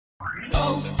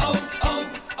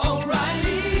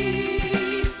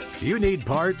O'Reilly. You need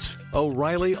parts?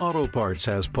 O'Reilly Auto Parts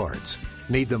has parts.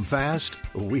 Need them fast?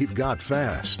 We've got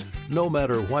fast. No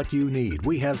matter what you need,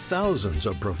 we have thousands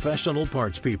of professional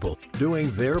parts people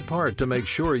doing their part to make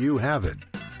sure you have it.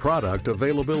 Product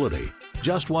availability.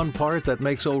 Just one part that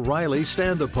makes O'Reilly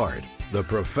stand apart. The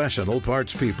professional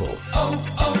parts people.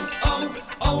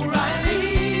 O'Reilly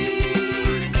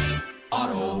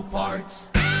Auto Parts.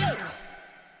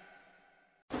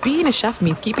 Being a chef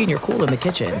means keeping your cool in the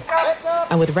kitchen.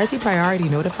 And with Resi Priority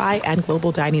Notify and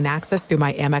Global Dining Access through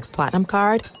my Amex Platinum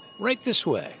card, right this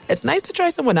way. It's nice to try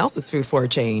someone else's food for a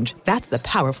change. That's the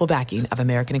powerful backing of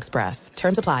American Express.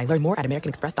 Terms apply. Learn more at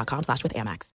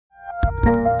americanexpress.com/withAmex.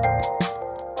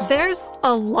 There's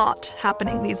a lot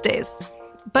happening these days.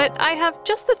 But I have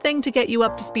just the thing to get you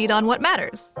up to speed on what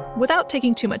matters, without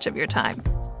taking too much of your time.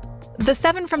 The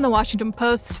 7 from the Washington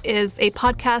Post is a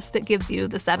podcast that gives you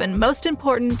the 7 most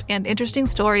important and interesting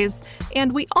stories,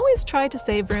 and we always try to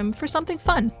save room for something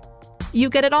fun. You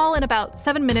get it all in about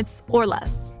 7 minutes or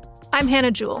less. I'm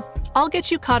Hannah Jewell. I'll get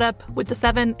you caught up with the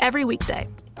 7 every weekday.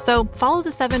 So follow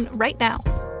the 7 right now.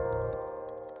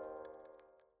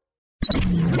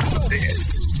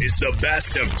 This is the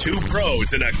best of 2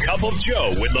 pros and a cup of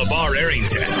Joe with LeVar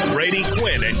Arrington, Brady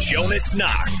Quinn, and Jonas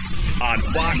Knox on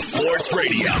Fox Sports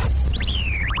Radio.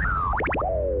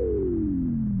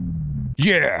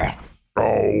 Yeah.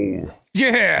 Oh.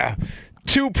 Yeah.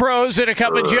 2 pros and a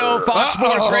cup of Joe, Fox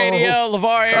Sports Radio,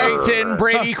 LeVar Arrington,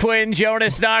 Brady Quinn,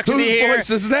 Jonas Knox. Whose here.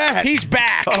 voice is that? He's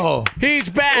back. Oh. He's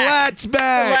back. Lat's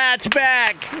back. Lat's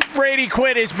back. Brady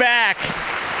Quinn is back.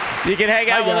 You can hang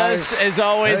out with us, as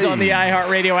always, on the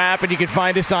iHeartRadio app, and you can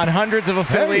find us on hundreds of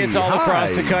affiliates all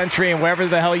across the country, and wherever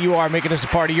the hell you are, making us a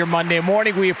part of your Monday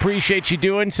morning. We appreciate you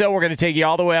doing so. We're going to take you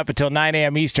all the way up until 9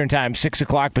 a.m. Eastern Time, 6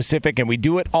 o'clock Pacific, and we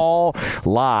do it all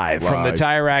live. From the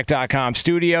TireRack.com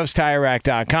studios.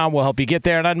 TireRack.com will help you get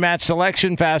there. An unmatched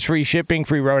selection, fast free shipping,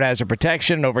 free road hazard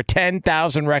protection, and over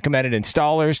 10,000 recommended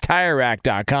installers.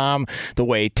 TireRack.com, the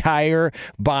way tire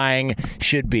buying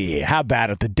should be. How about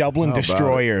it? The Dublin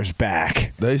Destroyers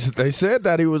back. They said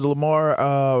that he was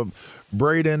Lamar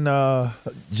Braden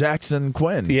Jackson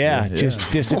Quinn. Yeah, just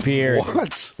disappeared.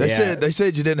 What? They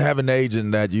said you didn't have an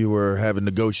agent, that you were having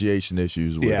negotiation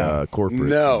issues with corporate.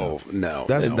 No.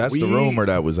 That's the rumor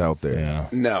that was out there. Yeah.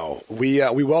 No, we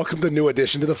welcomed the new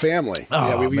addition to the family.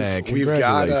 Oh, man,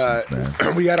 congratulations,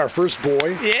 man. We got our first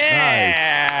boy.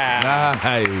 Yeah.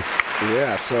 Nice.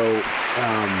 Yeah, so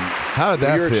how did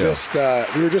that feel?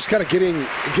 We were just kind of getting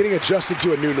adjusted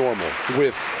to a new normal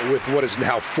with what is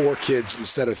now 4 kids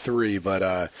instead of 3.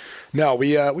 But no,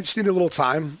 we just need a little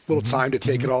time to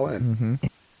take it all in. Mm-hmm.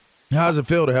 How does it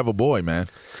feel to have a boy, man?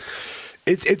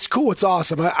 It's cool. It's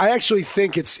awesome. I actually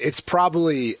think it's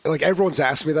probably, like, everyone's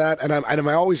asked me that, and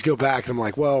I always go back and I'm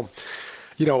like, well,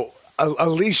 you know,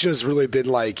 Alicia's really been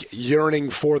like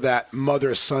yearning for that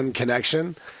mother-son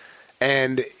connection.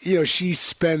 And, you know, she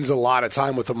spends a lot of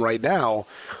time with him right now.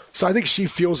 So I think she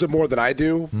feels it more than I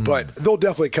do. But there'll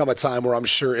definitely come a time where I'm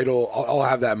sure I'll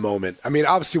have that moment. I mean,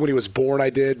 obviously when he was born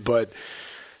I did. But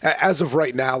as of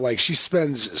right now, like, she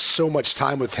spends so much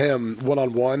time with him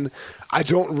one-on-one. I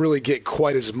don't really get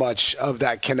quite as much of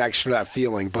that connection or that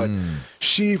feeling. But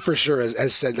she for sure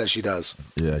has said that she does.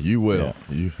 Yeah, you will.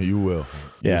 Yeah. You will.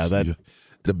 Yeah,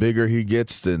 the bigger he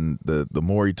gets, and the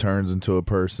more he turns into a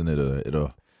person,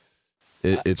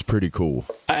 it's pretty cool.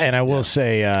 And I will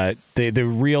say the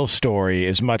real story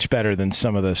is much better than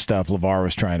some of the stuff LeVar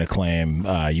was trying to claim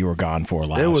you were gone for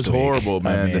last week. It was horrible,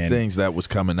 man. I mean, the things that was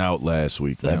coming out last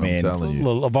week, man, I'm telling you.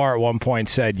 LeVar at one point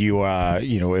said it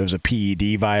was a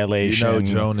PED violation. You know,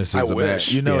 Jonas is I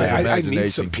wish. You know, I need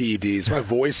some PEDs. My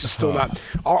voice is still not.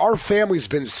 Our family's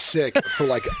been sick for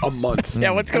like a month.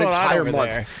 Yeah, what's going on over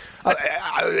month. there?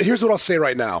 Here's what I'll say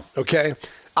right now, okay?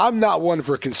 I'm not one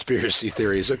for conspiracy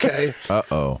theories, okay?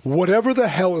 Uh-oh. Whatever the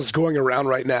hell is going around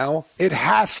right now, it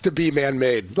has to be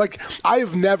man-made. Like, I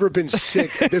have never been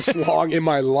sick this long in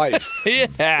my life.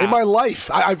 Yeah. In my life.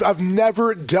 I've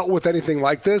never dealt with anything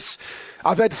like this.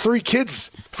 I've had 3 kids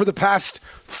for the past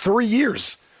 3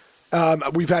 years.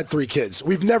 We've had 3 kids.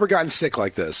 We've never gotten sick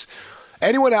like this.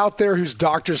 Anyone out there whose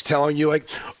doctor's telling you, like,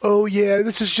 oh, yeah,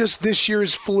 this is just this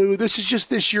year's flu, this is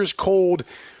just this year's cold,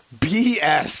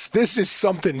 BS. This is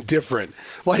something different.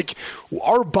 Like,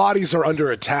 our bodies are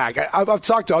under attack. I've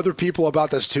talked to other people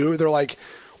about this too. They're like,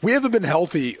 We haven't been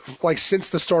healthy like since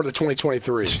the start of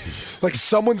 2023. Jeez. Like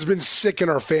someone's been sick in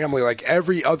our family like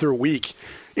every other week.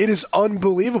 It is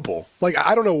unbelievable. Like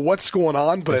I don't know what's going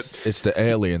on, but it's the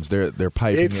aliens. They're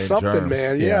piping it's in something, germs.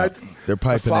 man. Yeah, they're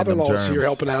piping in them germs. My father-in-law's here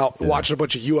helping out, watching a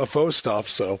bunch of UFO stuff.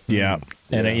 So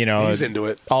and he's into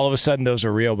it. All of a sudden, those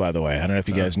are real. By the way, I don't know if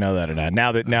you guys know that or not.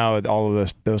 Now all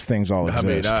of those things all exist. I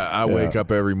mean, I wake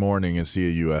up every morning and see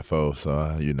a UFO,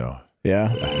 so you know.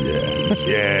 Yeah.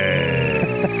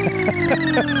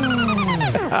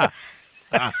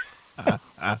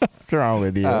 What's wrong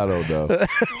with you? I don't know.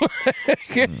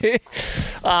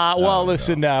 Well,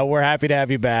 listen, we're happy to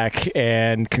have you back,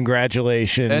 and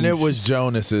congratulations. And it was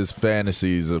Jonas's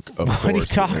fantasies, of course. What are you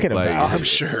talking about? I'm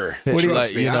sure.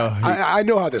 Trust me, I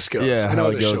know how this goes. Yeah, I know how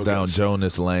it goes down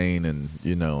Jonas Lane, and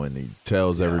and he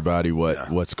tells everybody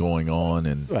what's going on,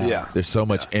 and there's so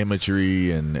much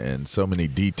imagery and so many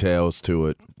details to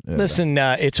it. Yeah. Listen,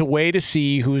 it's a way to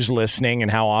see who's listening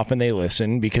and how often they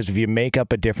listen, because if you make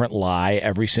up a different lie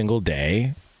every single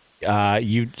day,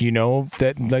 you know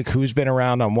that like who's been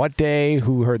around on what day,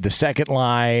 who heard the second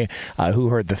lie, who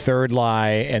heard the third lie,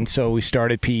 and so we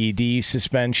started PED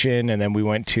suspension, and then we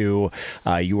went to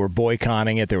you were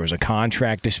boycotting it. There was a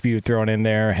contract dispute thrown in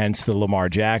there, hence the Lamar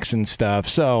Jackson stuff.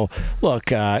 So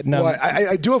look, I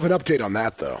do have an update on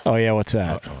that though. Oh yeah, what's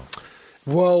that?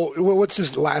 Well, what's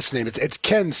his last name? It's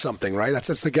Ken something, right?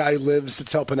 That's the guy who lives.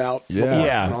 That's helping out.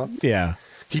 Yeah.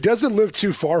 He doesn't live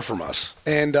too far from us,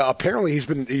 and apparently he's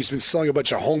been selling a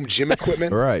bunch of home gym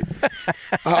equipment. Right.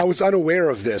 I was unaware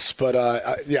of this, but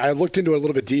I looked into it a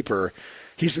little bit deeper.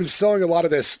 He's been selling a lot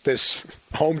of this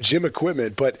home gym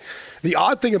equipment, but the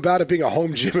odd thing about it being a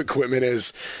home gym equipment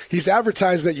is he's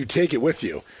advertised that you take it with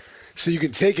you, so you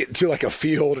can take it to like a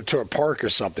field or to a park or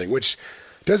something, which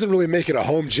doesn't really make it a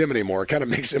home gym anymore. It kind of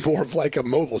makes it more of like a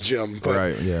mobile gym. But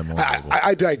right, yeah, mobile.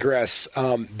 I digress.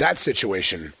 That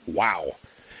situation, wow.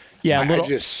 Yeah,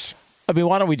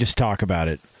 why don't we just talk about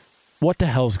it? What the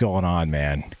hell's going on,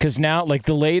 man? Because now, like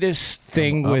the latest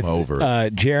thing with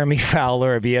Jeremy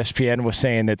Fowler of ESPN was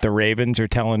saying that the Ravens are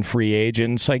telling free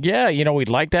agents, like, we'd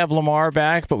like to have Lamar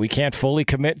back, but we can't fully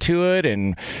commit to it,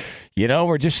 and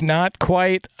we're just not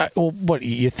quite. What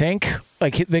you think?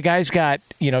 Like the guy's got,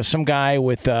 some guy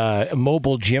with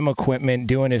mobile gym equipment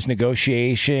doing his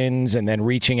negotiations and then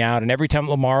reaching out. And every time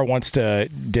Lamar wants to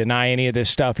deny any of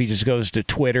this stuff, he just goes to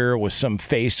Twitter with some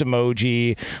face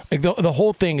emoji. Like the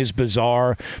whole thing is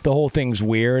bizarre. The whole thing's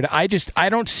weird. I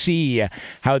don't see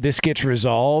how this gets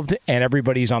resolved and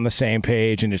everybody's on the same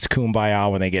page and it's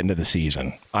kumbaya when they get into the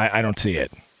season. I don't see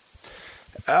it.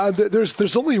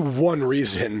 There's only one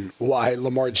reason why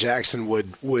Lamar Jackson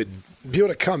would be able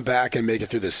to come back and make it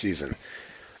through this season,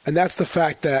 and that's the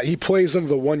fact that he plays under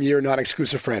the 1-year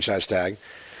non-exclusive franchise tag,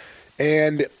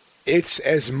 and it's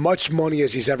as much money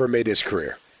as he's ever made in his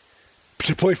career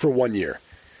to play for 1 year.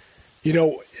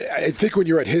 I think when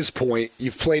you're at his point,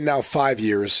 you've played now 5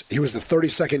 years. He was the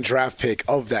 32nd draft pick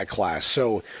of that class,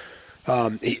 so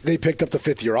they picked up the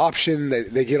 5th-year option.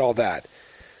 They get all that.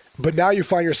 But now you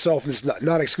find yourself in this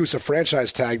non-exclusive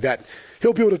franchise tag that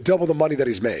he'll be able to double the money that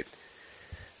he's made.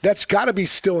 That's got to be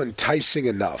still enticing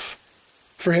enough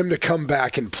for him to come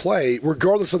back and play,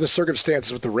 regardless of the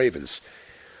circumstances with the Ravens.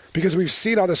 Because we've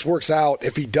seen how this works out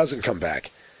if he doesn't come back.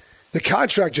 The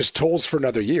contract just tolls for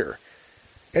another year.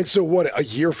 And so a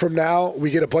year from now,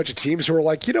 we get a bunch of teams who are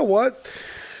like, you know what?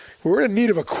 We're in need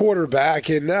of a quarterback,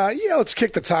 and let's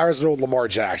kick the tires on old Lamar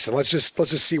Jackson. Let's just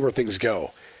see where things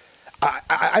go.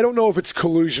 I don't know if it's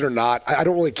collusion or not. I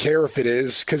don't really care if it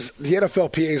is, because the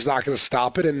NFLPA is not going to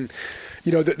stop it, and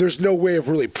there's no way of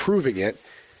really proving it.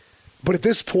 But at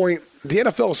this point, the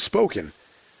NFL has spoken.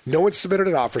 No one submitted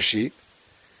an offer sheet.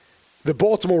 The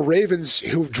Baltimore Ravens,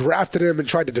 who've drafted him and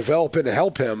tried to develop him and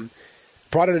help him,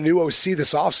 brought in a new OC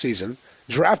this offseason,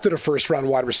 drafted a first-round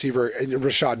wide receiver in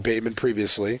Rashad Bateman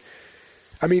previously.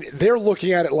 I mean, they're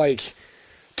looking at it like,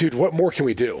 dude, what more can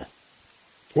we do?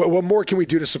 What more can we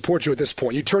do to support you at this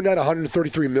point? You turned down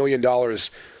 $133 million,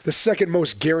 the second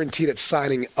most guaranteed at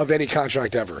signing of any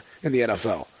contract ever in the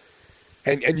NFL.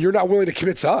 And you're not willing to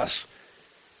commit to us.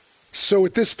 So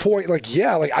at this point,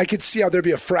 I could see how there'd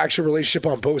be a fractured relationship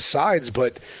on both sides,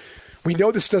 but we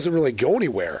know this doesn't really go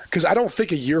anywhere. Because I don't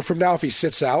think a year from now, if he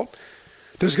sits out,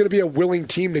 there's going to be a willing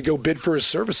team to go bid for his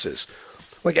services.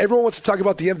 Like, everyone wants to talk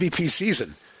about the MVP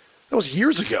season. That was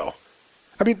years ago.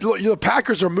 I mean, the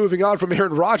Packers are moving on from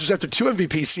Aaron Rodgers after 2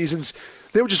 MVP seasons.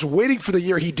 They were just waiting for the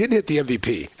year he didn't hit the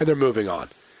MVP, and they're moving on.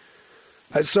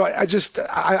 So I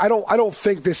don't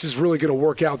think this is really going to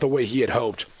work out the way he had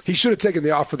hoped. He should have taken the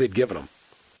offer they'd given him.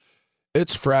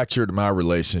 It's fractured my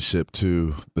relationship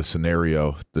to the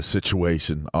scenario, the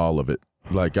situation, all of it.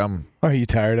 Like Are you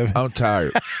tired of it? I'm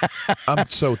tired. I'm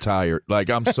so tired. Like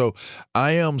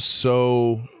I am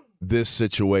so this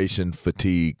situation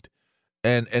fatigued.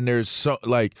 And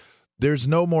there's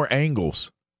no more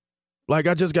angles. Like,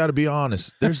 I just got to be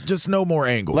honest. There's just no more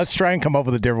angles. Let's try and come up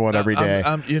with a different one every day.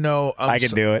 I can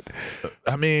do it.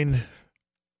 I mean,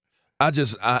 I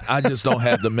just don't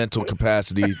have the mental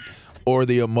capacity or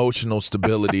the emotional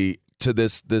stability to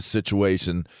this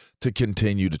situation to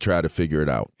continue to try to figure it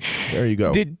out. There you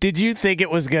go. Did you think it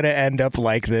was going to end up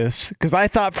like this? Because I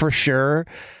thought for sure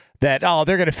that,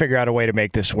 they're going to figure out a way to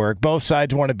make this work. Both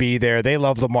sides want to be there. They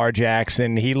love Lamar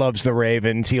Jackson. He loves the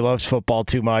Ravens. He loves football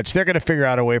too much. They're going to figure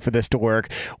out a way for this to work.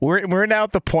 We're now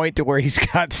at the point to where he's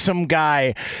got some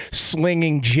guy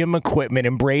slinging gym equipment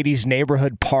in Brady's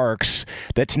neighborhood parks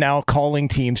that's now calling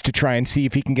teams to try and see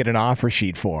if he can get an offer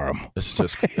sheet for him. It's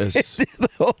just the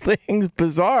whole thing's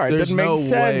bizarre. There's it doesn't make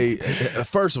sense. Way.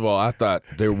 First of all, I thought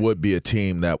there would be a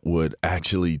team that would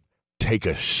actually take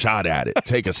a shot at it,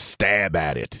 take a stab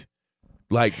at it.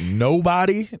 Like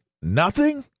nobody,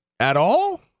 nothing at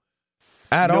all,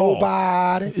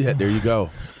 Nobody. Yeah, there you go.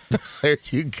 There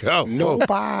you go.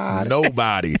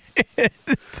 Nobody.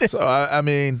 So I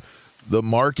mean, the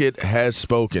market has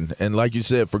spoken, and like you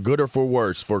said, for good or for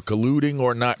worse, for colluding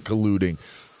or not colluding.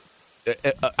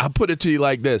 I put it to you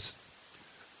like this: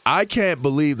 I can't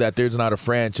believe that there's not a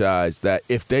franchise that,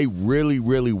 if they really,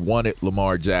 really wanted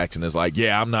Lamar Jackson, is like,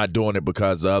 yeah, I'm not doing it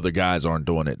because the other guys aren't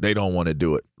doing it. They don't want to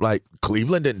do it. Like,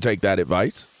 Cleveland didn't take that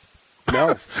advice.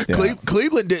 No.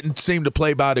 Cleveland didn't seem to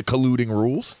play by the colluding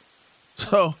rules.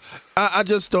 So I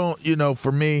just don't,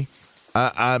 for me,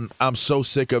 I'm so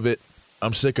sick of it.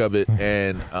 I'm sick of it.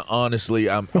 And honestly,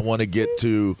 I want to get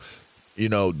to,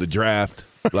 the draft.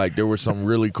 Like, there were some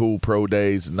really cool pro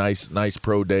days, nice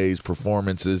pro days,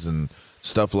 performances and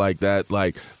stuff like that.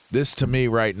 Like, this to me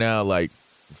right now, like,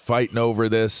 fighting over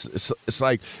this, it's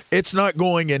like it's not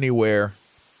going anywhere.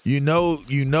 You know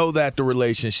that the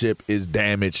relationship is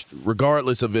damaged,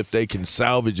 regardless of if they can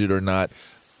salvage it or not.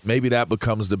 Maybe that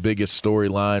becomes the biggest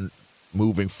storyline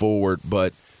moving forward.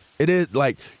 But it is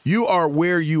like, you are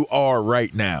where you are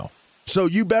right now. So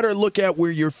you better look at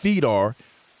where your feet are.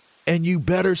 And you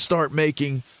better start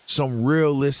making some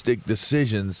realistic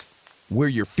decisions where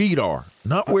your feet are,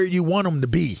 not where you want them to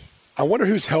be. I wonder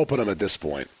who's helping him at this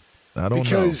point. I don't know.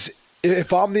 Because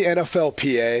if I'm the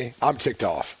NFLPA, I'm ticked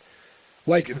off.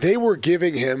 Like, they were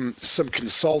giving him some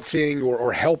consulting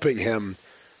or helping him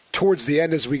towards the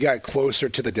end as we got closer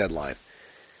to the deadline.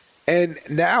 And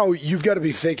now you've got to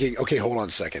be thinking, okay, hold on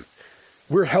a second.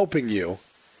 We're helping you.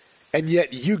 And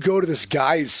yet you go to this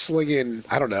guy who's slinging,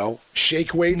 I don't know,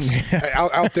 shake weights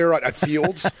out there at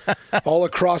fields all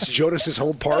across Jonas's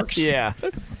home parks. Yeah.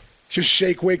 Just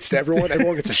shake weights to everyone.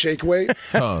 Everyone gets a shake weight.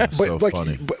 Oh, so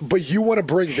funny. But you want to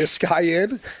bring this guy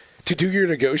in to do your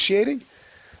negotiating?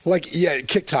 Like, yeah,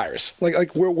 kick tires.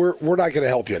 Like we're not going to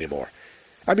help you anymore.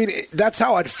 I mean, that's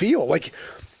how I'd feel. Like,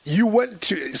 you went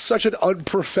to such an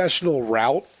unprofessional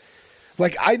route.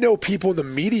 Like, I know people in the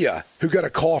media who got a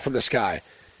call from this guy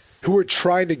who are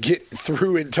trying to get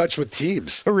through in touch with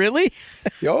teams. Really?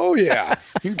 Oh, yeah.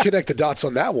 You can connect the dots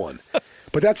on that one.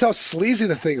 But that's how sleazy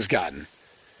the thing's gotten.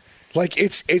 Like,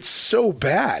 it's so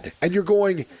bad. And you're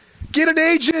going, get an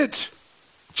agent.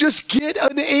 Just get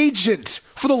an agent.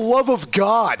 For the love of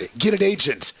God, get an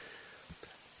agent.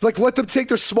 Like, let them take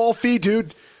their small fee,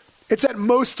 dude. It's at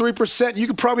most 3%. You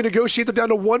could probably negotiate them down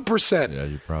to 1%. Yeah,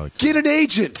 you probably could. Get an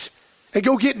agent and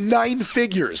go get 9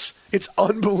 figures. It's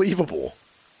unbelievable.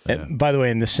 Yeah. By the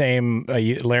way, in the same,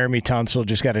 Laramie Tunsil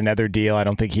just got another deal. I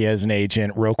don't think he has an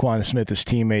agent. Roquan Smith, his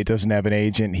teammate, doesn't have an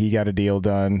agent. He got a deal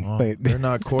done. Well, they're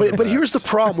not quarterbacks. But here's the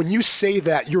problem. When you say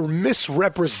that, you're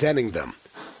misrepresenting them.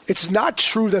 It's not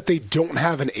true that they don't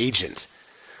have an agent.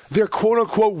 They're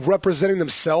quote-unquote representing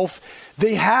themselves.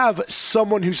 They have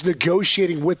someone who's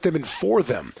negotiating with them and for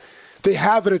them. They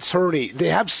have an attorney. They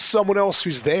have someone else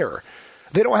who's there.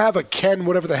 They don't have a Ken,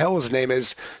 whatever the hell his name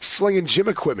is, slinging gym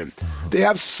equipment. They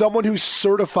have someone who's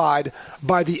certified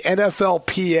by the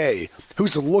NFLPA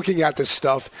who's looking at this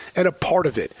stuff and a part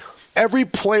of it. Every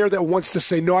player that wants to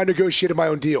say, no, I negotiated my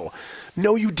own deal.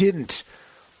 No, you didn't.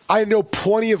 I know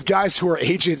plenty of guys who are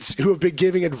agents who have been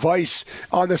giving advice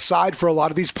on the side for a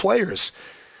lot of these players.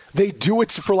 They do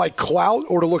it for like clout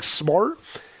or to look smart.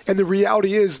 And the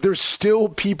reality is there's still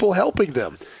people helping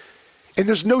them. And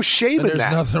there's no shame in that.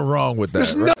 There's nothing wrong with that.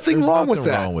 There's nothing wrong with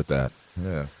that. Wrong with that.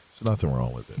 Yeah. There's nothing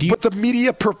wrong with it. But the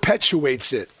media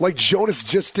perpetuates it, like Jonas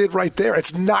just did right there.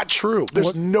 It's not true.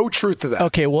 There's no truth to that.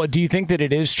 Okay, well, do you think that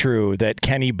it is true that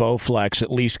Kenny Bowflex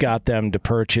at least got them to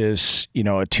purchase, a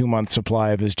 2-month supply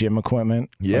of his gym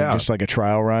equipment? Yeah. Just like a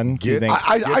trial run?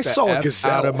 I saw a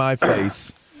gazelle out of my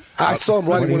face. I saw him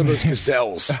riding one of those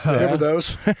gazelles. Remember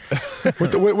those?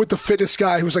 with the fitness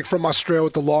guy who was like from Australia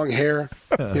with the long hair.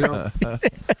 You know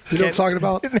what I'm talking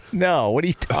about? No, what are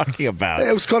you talking about?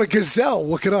 It was called a gazelle.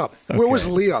 Look it up. Okay. Where was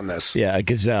Lee on this? Yeah, a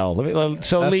gazelle.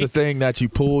 That's Lee, the thing that you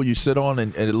pull, you sit on,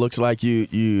 and it looks like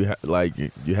you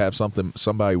have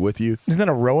somebody with you. Isn't that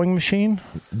a rowing machine?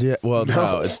 Yeah. Well,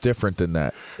 no, it's different than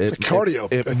that. It's a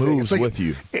cardio. It moves with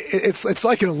you. It's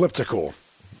like an elliptical.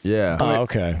 Yeah. Oh,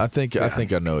 okay. I think I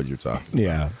know what you're talking about.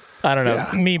 Yeah. I don't know.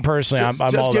 Yeah. Me personally, I'm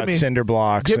all about cinder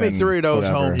blocks. Give me 3 of those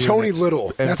home units. Tony Little.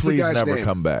 And That's please the guy's never name.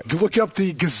 come back. Look up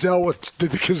the gazelle with the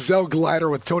gazelle glider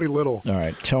with Tony Little. All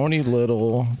right, Tony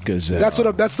Little Gazelle.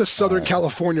 That's the Southern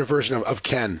California version of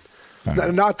Ken.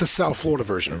 Not the South Florida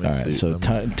version. All right, so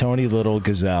Tony Little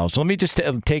Gazelle. So let me just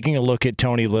taking a look at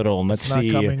Tony Little and let's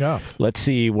see. Coming up. Let's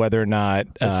see whether or not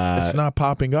it's not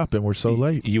popping up, and we're so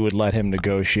late. You would let him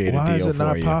negotiate a deal for you. Why is it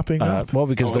not popping up? Well,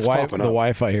 because the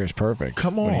Wi-Fi here is perfect.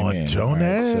 Come What do you on, mean?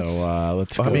 Jonas. All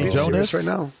right, so let's go. Jonas right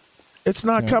now. It's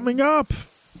not coming up.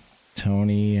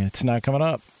 Tony, it's not coming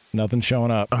up. Nothing's showing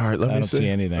up. All right, I don't see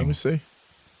anything. Let me see.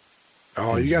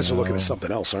 Oh, you guys are looking at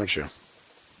something else, aren't you?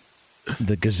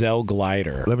 The Gazelle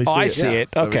glider. Let me see I it. see it.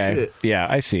 Let me Okay. see it. Yeah,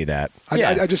 I see that.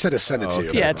 I just had to send it to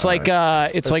you. Yeah, it's like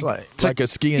It's like a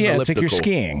skiing yeah, elliptical. it's like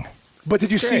you're skiing. But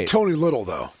did you see Great. Tony Little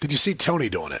though? Did you see Tony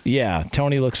doing it? Yeah,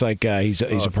 Tony looks like he's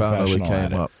a finally professional came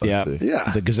at it. up. Let's Yeah, see.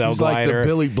 Yeah. the Gazelle He's like glider. the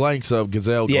Billy Blanks of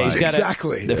Gazelle Yeah, glider. he's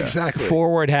got Exactly.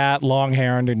 forward hat, long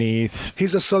hair underneath.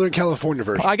 He's a Southern California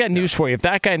version. I got news for you. If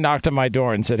that guy knocked on my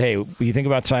door and said, "Hey, you think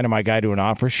about signing my guy to an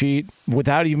offer sheet?"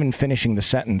 without even finishing the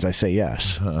sentence, I say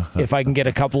yes. If I can get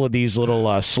a couple of these little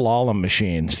slalom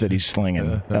machines that he's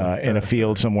slinging in a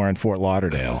field somewhere in Fort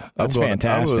Lauderdale, that's fantastic.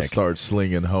 I'm going to start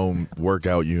slinging home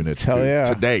workout units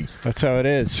today. That's how it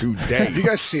is. Today. Have you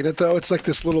guys seen it though? It's like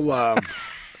this little I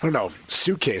don't know,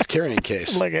 suitcase, carrying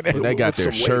case. Look at it. They got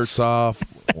their shirts off.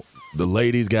 The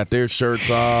ladies got their shirts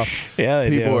off. Yeah,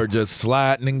 people are just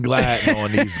sliding and gliding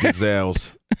on these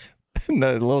gazelles.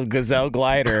 The little Gazelle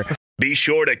glider. Be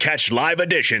sure to catch live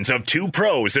editions of Two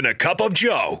Pros and a Cup of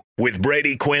Joe with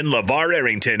Brady Quinn, LeVar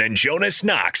Arrington, and Jonas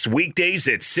Knox weekdays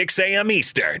at 6 a.m.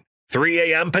 Eastern,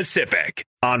 3 a.m. Pacific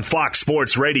on Fox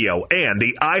Sports Radio and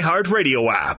the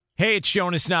iHeartRadio app. Hey, it's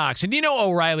Jonas Knox, and you know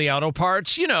O'Reilly Auto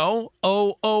Parts. You know,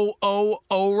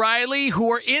 O'Reilly,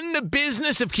 who are in the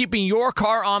business of keeping your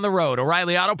car on the road.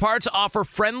 O'Reilly Auto Parts offer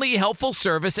friendly, helpful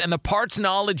service and the parts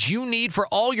knowledge you need for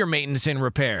all your maintenance and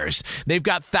repairs. They've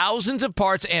got thousands of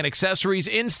parts and accessories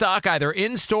in stock, either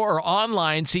in-store or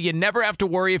online, so you never have to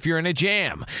worry if you're in a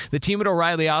jam. The team at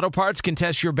O'Reilly Auto Parts can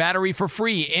test your battery for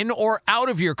free in or out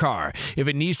of your car. If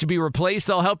it needs to be replaced,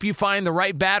 they'll help you find the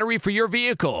right battery for your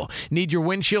vehicle. Need your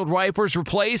windshield wipers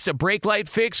replaced, a brake light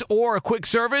fix, or a quick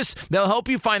service? They'll help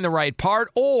you find the right part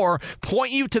or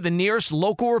point you to the nearest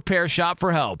local repair shop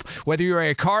for help. Whether you're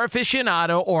a car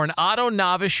aficionado or an auto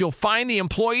novice, you'll find the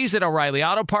employees at O'Reilly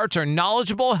Auto Parts are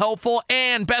knowledgeable, helpful,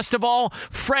 and best of all,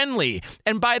 friendly.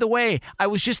 And by the way, I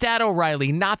was just at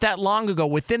O'Reilly not that long ago,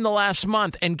 within the last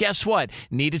month, and guess what?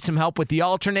 Needed some help with the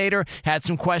alternator, had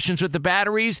some questions with the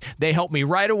batteries. They helped me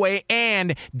right away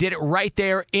and did it right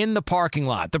there in the parking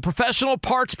lot. The professional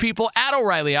parts people at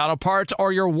O'Reilly Auto Parts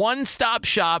are your one-stop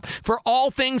shop for all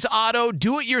things auto,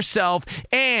 do-it-yourself,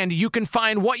 and you can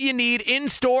find what you need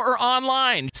in-store or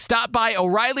online. Stop by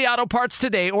O'Reilly Auto Parts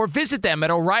today or visit them at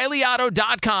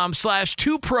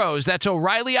O'ReillyAuto.com/2pros. That's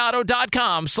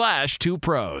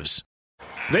O'ReillyAuto.com/2pros.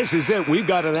 This is it. We've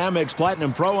got an Amex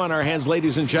Platinum Pro on our hands,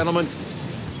 ladies and gentlemen.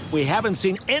 We haven't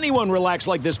seen anyone relax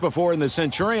like this before in the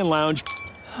Centurion Lounge.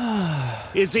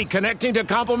 Is he connecting to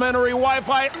complimentary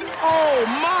Wi-Fi? Oh,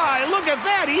 my! Look at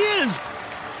that! He is!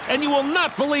 And you will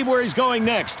not believe where he's going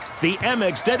next. The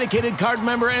Amex dedicated card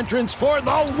member entrance for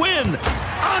the win!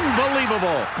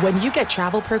 Unbelievable! When you get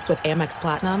travel perks with Amex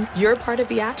Platinum, you're part of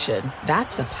the action.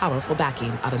 That's the powerful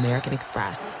backing of American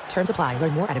Express. Terms apply.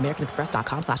 Learn more at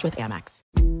americanexpress.com/withAmex.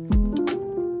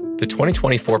 The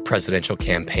 2024 presidential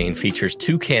campaign features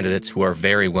two candidates who are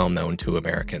very well known to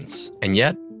Americans. And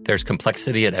yet, there's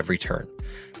complexity at every turn.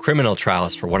 Criminal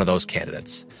trials for one of those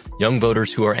candidates. Young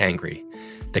voters who are angry.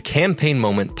 The Campaign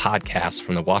Moment podcast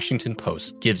from the Washington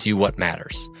Post gives you what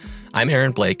matters. I'm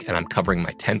Aaron Blake, and I'm covering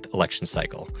my 10th election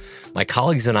cycle. My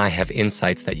colleagues and I have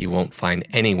insights that you won't find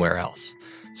anywhere else.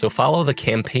 So follow The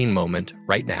Campaign Moment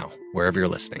right now, wherever you're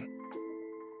listening.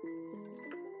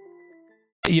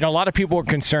 A lot of people were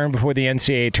concerned before the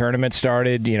NCAA tournament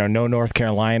started. No North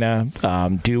Carolina,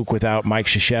 Duke without Mike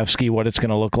Krzyzewski, what it's going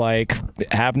to look like.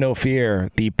 Have no fear.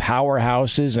 The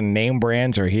powerhouses and name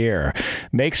brands are here.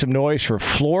 Make some noise for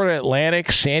Florida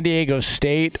Atlantic, San Diego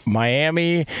State,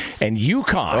 Miami, and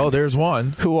UConn. Oh, there's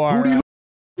one. Who are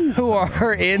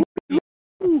in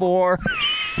for.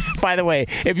 By the way,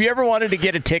 if you ever wanted to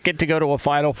get a ticket to go to a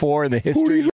Final Four in the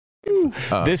history,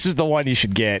 this is the one you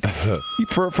should get.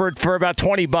 For about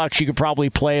 $20, you could probably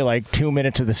play like 2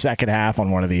 minutes of the second half on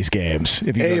one of these games.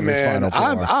 If you hey, man,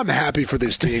 I'm happy for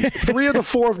this team. 3 of the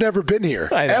 4 have never been here.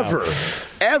 Ever.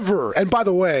 And by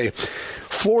the way,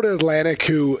 Florida Atlantic,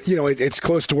 who, it's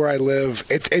close to where I live,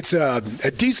 it's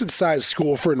a decent-sized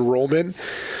school for enrollment.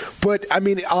 But, I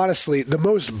mean, honestly, the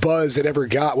most buzz it ever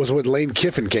got was when Lane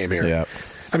Kiffin came here. Yep.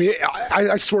 I mean,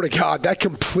 I swear to God, that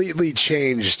completely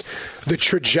changed the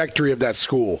trajectory of that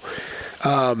school.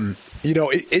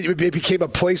 It became a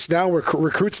place now where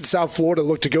recruits in South Florida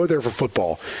look to go there for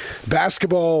football.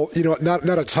 Basketball, not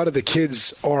a ton of the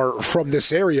kids are from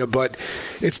this area, but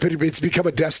it's become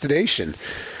a destination.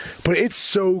 But it's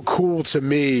so cool to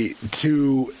me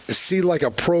to see like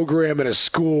a program in a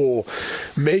school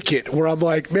make it where I'm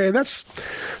like, man, it's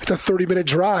a 30-minute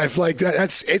drive. Like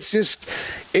it's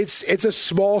a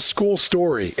small school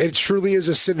story. It truly is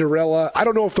a Cinderella. I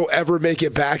don't know if they'll ever make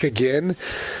it back again,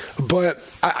 but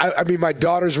I mean, my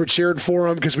daughters were cheering for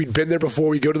them because we'd been there before.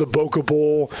 We go to the Boca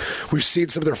Bowl. We've seen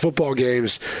some of their football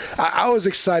games. I was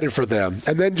excited for them.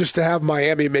 And then just to have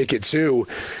Miami make it too,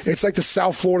 it's like the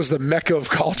South Florida's the mecca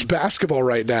of college basketball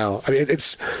right now. I mean,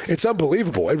 it's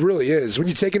unbelievable. It really is. When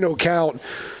you take into account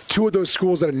 2 of those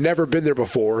schools that have never been there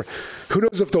before, who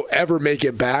knows if they'll ever make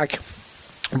it back,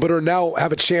 but are now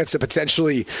have a chance of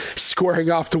potentially squaring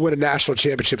off to win a national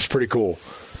championship is pretty cool.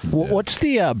 What's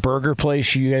the burger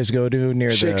place you guys go to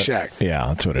near Shake Shack? Yeah,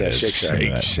 that's what it is.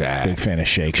 Shake Shack. Big fan of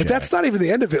Shake Shack. But that's not even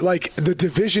the end of it. Like the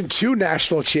Division II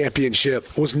national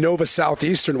championship was Nova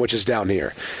Southeastern, which is down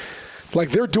here.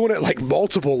 Like they're doing it like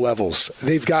multiple levels.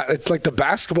 They've got it's like the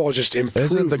basketball just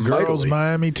improved. Isn't the girls' mightily.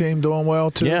 Miami team doing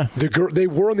well too? Yeah, they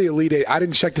were in the Elite Eight. I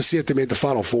didn't check to see if they made the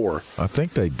Final Four. I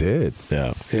think they did.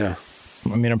 Yeah.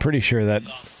 I mean, I'm pretty sure that.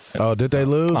 Oh, did they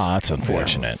lose? Oh, that's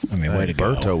unfortunate. Yeah. I mean, way to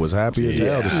go. Berto was happy as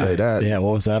hell to say that. Yeah,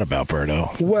 what was that about,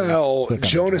 Berto? Well,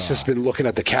 Jonas has been looking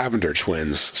at the Cavendish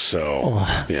twins, so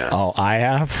yeah. Oh, I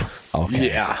have? Okay.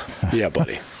 Yeah,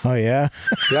 buddy. Oh, yeah?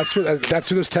 That's who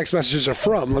those text messages are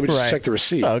from. Let me just check the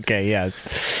receipt. Okay,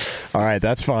 yes. All right,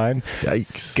 that's fine.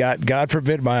 Yikes. God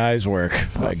forbid my eyes work.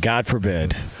 God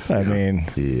forbid. I mean.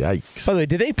 Yikes. By the way,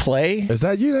 did they play? Is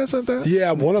that you that said that?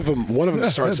 Yeah, one of them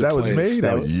starts that at was me?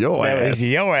 That was your ass. That was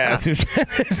your ass.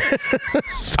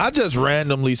 I just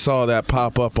randomly saw that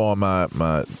pop up on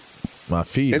my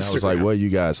feed, and I was like, what do you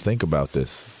guys think about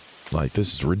this? Like,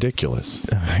 this is ridiculous.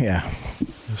 Yeah.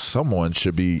 Someone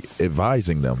should be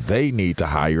advising them. They need to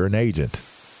hire an agent.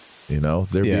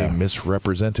 They're being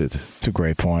misrepresented. It's a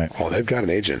great point. Oh, they've got an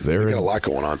agent. They've got a lot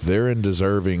going on. They're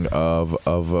deserving of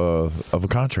a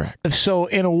contract. So,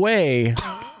 in a way,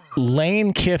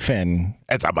 Lane Kiffin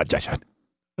as a magician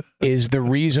is the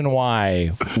reason why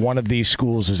one of these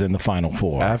schools is in the Final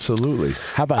Four. Absolutely.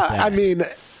 How about that? I mean,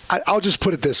 I'll just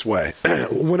put it this way.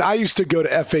 When I used to go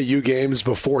to FAU games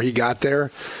before he got there,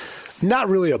 not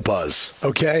really a buzz,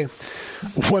 okay?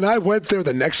 When I went there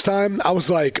the next time, I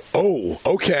was like, oh,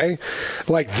 okay.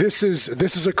 Like, this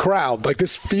is a crowd. Like,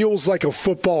 this feels like a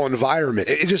football environment.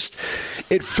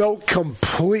 It felt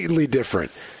completely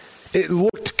different. It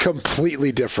looked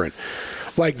completely different.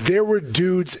 Like, there were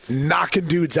dudes knocking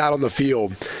dudes out on the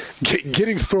field,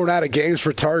 getting thrown out of games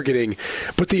for targeting,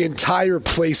 but the entire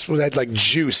place had, like,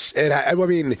 juice. And, I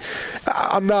mean,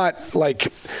 I'm not,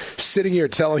 like, sitting here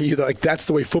telling you that, like, that's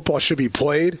the way football should be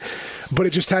played, but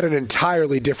it just had an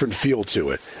entirely different feel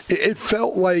to it. It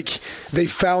felt like they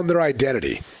found their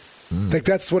identity. Like,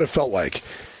 that's what it felt like.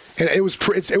 And it was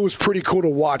pretty cool to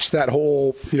watch that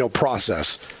whole,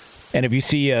 process. And if you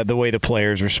see the way the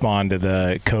players respond to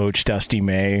the coach, Dusty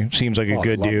May, seems like a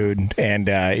good dude. And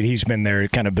he's been there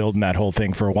kind of building that whole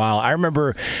thing for a while. I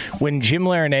remember when Jim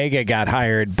Larrañaga got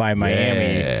hired by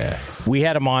Miami, we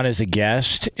had him on as a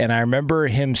guest. And I remember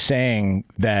him saying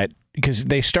that because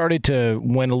they started to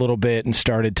win a little bit and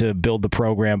started to build the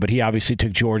program, but he obviously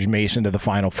took George Mason to the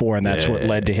Final Four, and that's what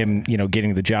led to him,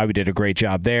 getting the job. He did a great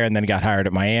job there and then got hired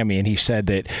at Miami. And he said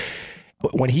that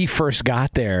when he first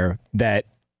got there, that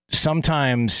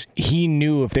sometimes he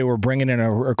knew if they were bringing in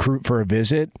a recruit for a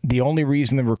visit, the only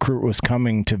reason the recruit was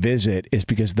coming to visit is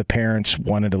because the parents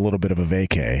wanted a little bit of a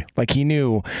vacay. Like, he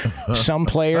knew some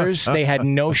players they had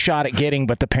no shot at getting,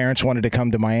 but the parents wanted to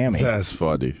come to Miami. That's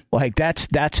funny. Like,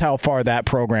 that's how far that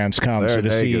program's come. So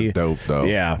to see, dope, though.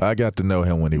 Yeah. I got to know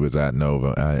him when he was at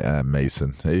Nova, at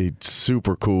Mason. He's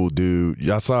super cool dude.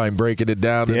 Y'all saw him breaking it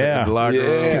down in the locker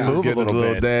room. He was getting a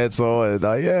little dance on.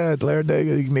 Larry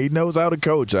Nagel, he knows how to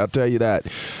coach. I'll tell you that.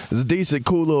 It's a decent,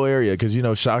 cool little area because,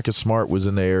 Shaka Smart was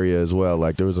in the area as well.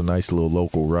 Like, there was a nice little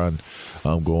local run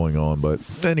going on. But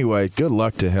anyway, good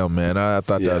luck to him, man. I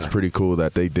thought that was pretty cool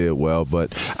that they did well.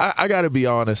 But I got to be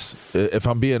honest, if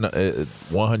I'm being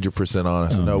 100%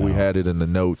 honest, I know we had it in the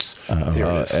notes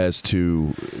as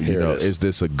to, is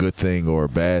this a good thing or a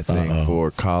bad thing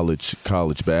for college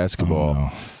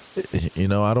basketball?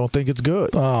 I don't think it's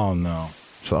good. Oh, no.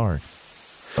 Sorry.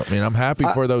 I mean, I'm happy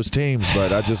for those teams,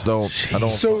 but I just don't.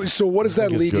 So what does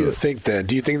that lead you to think then?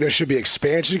 Do you think there should be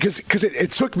expansion? Because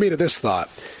it took me to this thought.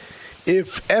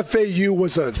 If FAU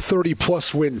was a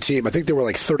 30-plus win team, I think they were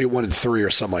like 31-3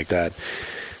 or something like that.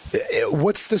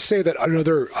 What's to say that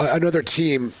another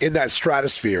team in that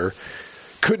stratosphere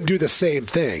couldn't do the same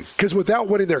thing? Because without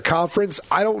winning their conference,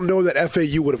 I don't know that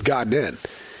FAU would have gotten in.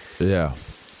 Yeah.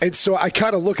 And so I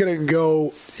kind of look at it and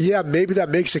go, yeah, maybe that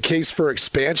makes a case for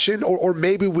expansion, or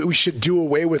maybe we should do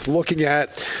away with looking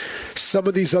at some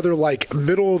of these other like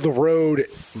middle of the road,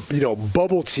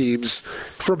 bubble teams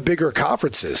from bigger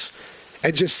conferences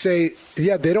and just say,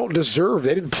 yeah, they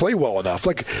didn't play well enough.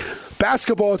 Like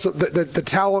basketball, it's the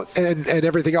talent and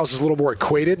everything else is a little more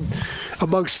equated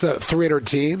amongst the 300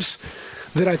 teams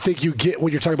than I think you get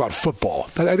when you're talking about football.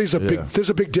 I think there's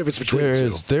a big difference between the two.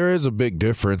 There is a big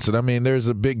difference. And I mean, there's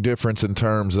a big difference in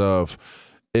terms of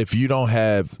if you don't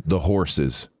have the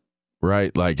horses,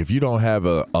 right? Like if you don't have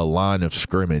a line of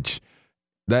scrimmage,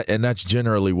 that's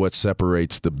generally what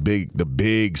separates the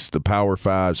bigs, the Power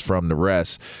Fives from the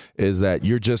rest, is that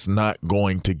you're just not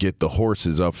going to get the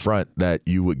horses up front that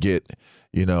you would get,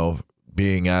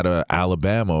 being out of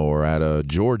Alabama or out of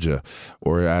Georgia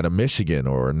or out of Michigan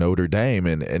or Notre Dame.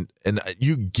 And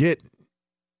you get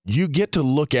to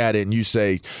look at it and you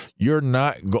say, you're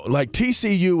not like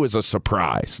TCU is a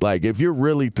surprise. Like if you're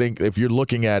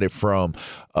looking at it from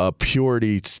a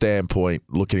purity standpoint,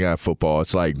 looking at football,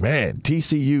 it's like, man,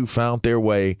 TCU found their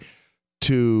way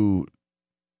to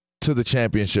the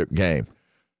championship game.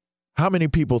 How many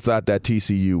people thought that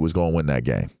TCU was going to win that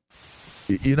game?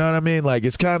 You know what I mean? Like,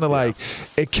 it's kind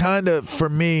of for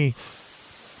me,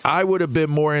 I would have been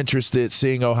more interested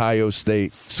seeing Ohio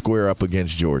State square up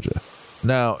against Georgia.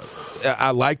 Now,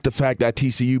 I like the fact that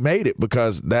TCU made it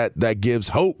because that gives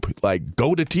hope. Like,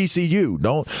 go to TCU.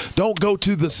 Don't go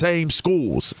to the same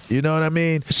schools. You know what I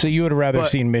mean? So you would have rather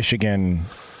seen Michigan,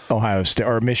 Ohio State,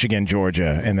 or Michigan,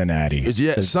 Georgia in the Natty.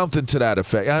 Yeah, something to that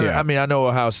effect. I mean, I know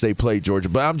Ohio State played Georgia,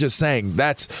 but I'm just saying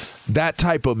that's that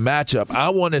type of matchup.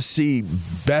 I want to see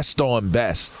best on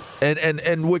best.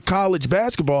 And with college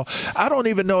basketball, I don't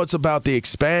even know it's about the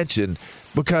expansion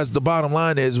because the bottom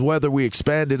line is whether we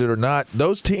expanded it or not,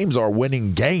 those teams are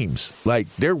winning games. Like,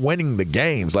 they're winning the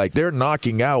games. Like, they're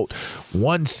knocking out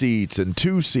 1 seeds and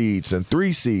 2 seeds and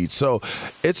 3 seeds. So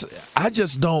I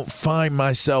just don't find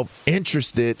myself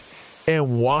interested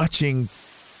in watching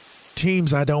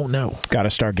teams I don't know. Got to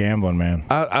start gambling, man.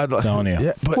 I'm telling you.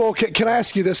 Yeah, well, can I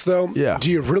ask you this, though? Yeah.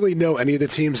 Do you really know any of the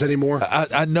teams anymore?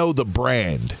 I know the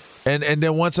brand. And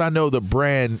then once I know the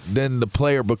brand, then the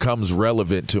player becomes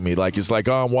relevant to me. Like, it's like,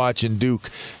 oh, I'm watching Duke.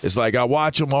 It's like I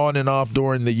watch them on and off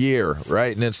during the year,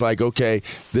 right? And it's like, okay,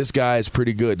 this guy is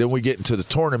pretty good. Then we get into the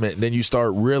tournament, and then you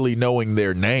start really knowing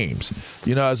their names.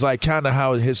 It's like kind of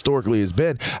how it historically has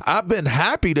been. I've been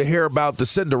happy to hear about the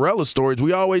Cinderella stories.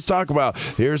 We always talk about,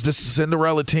 here's the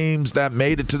Cinderella teams that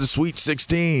made it to the Sweet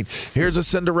 16. Here's a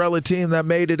Cinderella team that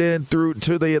made it in through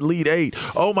to the Elite 8.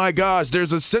 Oh, my gosh,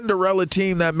 there's a Cinderella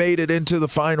team that made it into the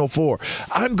Final Four.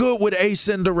 I'm good with a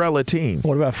Cinderella team.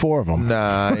 What about 4 of them?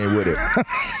 Nah, I ain't with it.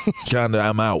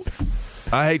 I'm out.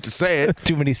 I hate to say it.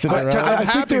 Too many Cinderella. I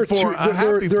think there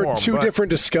are two different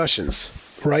discussions,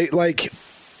 right? Like,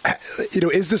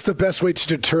 is this the best way to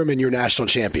determine your national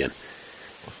champion?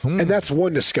 And that's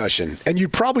one discussion. And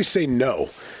you'd probably say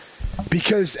no,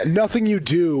 because nothing you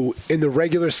do in the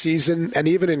regular season and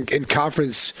even in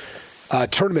conference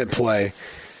tournament play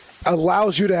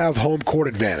allows you to have home court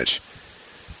advantage.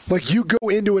 Like, you go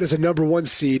into it as a number 1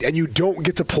 seed and you don't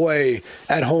get to play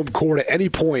at home court at any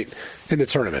point in the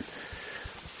tournament.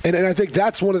 And I think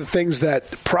that's one of the things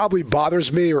that probably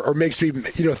bothers me or makes me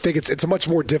think it's a much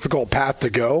more difficult path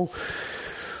to go.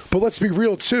 But let's be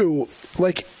real too,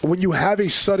 like when you have a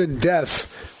sudden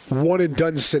death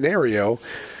one-and-done scenario,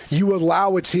 you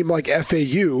allow a team like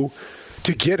FAU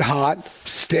to get hot,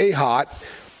 stay hot,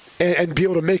 and be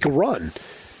able to make a run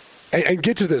and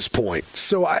get to this point.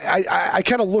 So I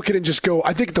kind of look at it and just go,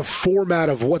 I think the format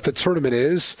of what the tournament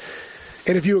is,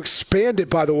 and if you expand it,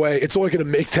 by the way, it's only going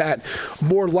to make that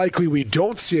more likely we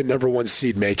don't see a number one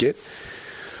seed make it.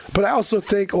 But I also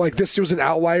think like this was an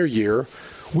outlier year.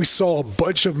 We saw a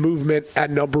bunch of movement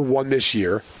at number one this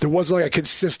year. There wasn't like a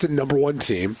consistent number one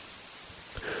team.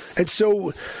 And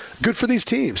so good for these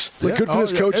teams. Like, good for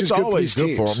these coaches, it's good always for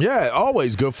these good teams. for them. Yeah,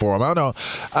 always good for them. I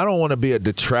don't want to be a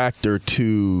detractor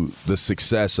to the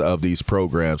success of these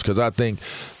programs because I think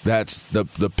that's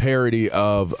the parity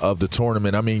of the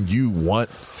tournament. I mean,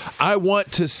 I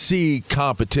want to see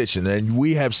competition, and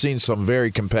we have seen some very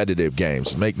competitive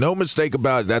games. Make no mistake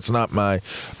about it, that's not my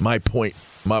point.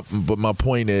 But my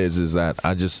point is that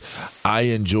I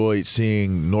enjoyed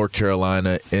seeing North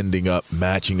Carolina ending up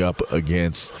matching up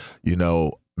against,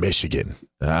 Michigan.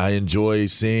 I enjoy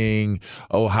seeing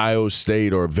Ohio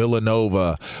State or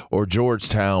Villanova or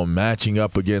Georgetown matching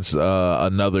up against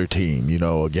another team,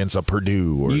 against a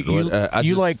Purdue. Or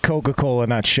you like Coca-Cola,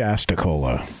 not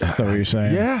Shasta-Cola. Is that what you're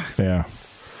saying? Yeah.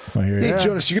 I hear you. Hey,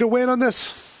 Jonas, you going to weigh in on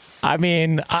this? I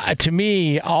mean, to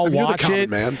me, I'll watch it.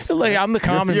 Man. Like, I'm the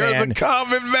common man. You're the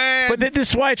common man. But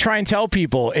this is why I try and tell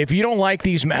people, if you don't like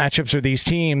these matchups or these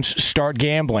teams, start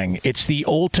gambling. It's the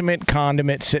ultimate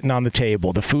condiment sitting on the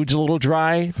table. The food's a little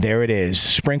dry. There it is.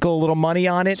 Sprinkle a little money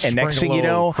on it, and next thing you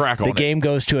know, the game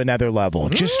goes to another level.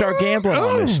 Just start gambling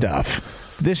on this stuff.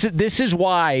 This is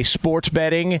why sports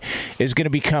betting is going to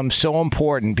become so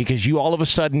important, because you all of a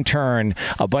sudden turn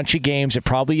a bunch of games that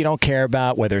probably you don't care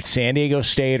about, whether it's San Diego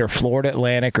State or Florida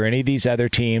Atlantic or any of these other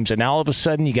teams, and now all of a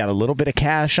sudden you got a little bit of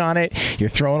cash on it. You're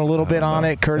throwing a little bit on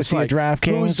it, courtesy of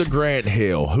DraftKings. Who's the Grant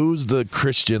Hill? Who's the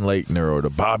Christian Laettner or the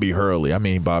Bobby Hurley? I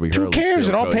mean, Bobby Hurley. Who cares?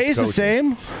 It all pays the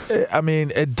same. I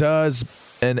mean, it does,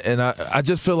 and I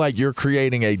just feel like you're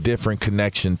creating a different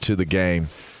connection to the game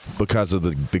because of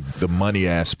the money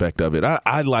aspect of it.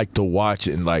 I like to watch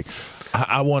it, and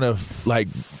I want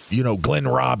to Glenn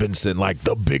Robinson, like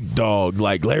the big dog,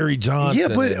 like Larry Johnson.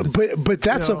 Yeah, but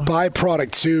that's a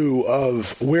byproduct too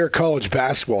of where college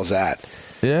basketball's at.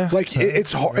 Yeah,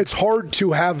 it's hard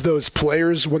to have those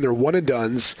players when they're one and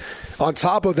dones. On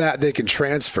top of that, they can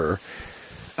transfer.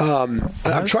 I'm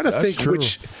trying to think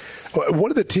which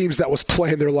one of the teams that was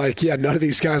playing. They're like, yeah, none of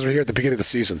these guys were here at the beginning of the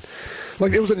season.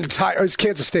 Like, it was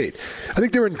Kansas State. I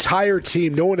think their entire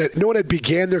team, no one had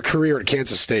began their career at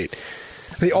Kansas State.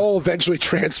 They all eventually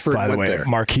transferred. By the way, there.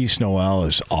 Marquise Noel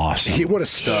is awesome. What a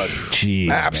stud. Jeez,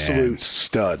 absolute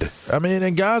stud. I mean,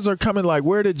 and guys are coming like,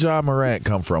 where did John Morant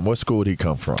come from? What school did he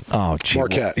come from? Oh, gee.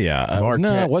 Marquette. Yeah. Marquette.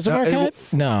 No, was it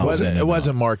Marquette? No. It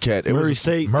wasn't Marquette. It Murray was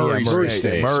State. Murray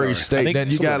State. State. Then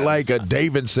you got like a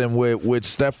Davidson with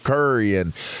Steph Curry.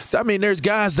 And I mean, there's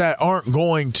guys that aren't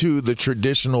going to the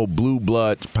traditional blue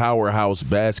blood powerhouse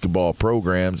basketball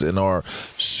programs and are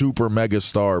super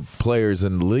megastar players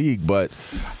in the league. But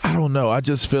I don't know. I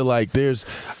just feel like these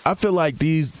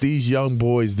young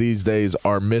boys these days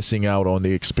are missing out on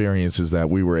the experiences that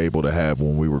we were able to have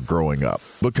when we were growing up,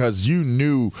 because you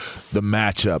knew the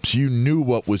matchups, you knew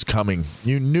what was coming,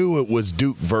 you knew it was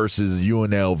Duke versus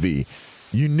UNLV.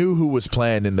 You knew who was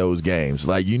playing in those games.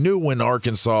 Like, you knew when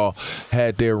Arkansas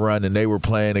had their run and they were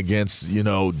playing against,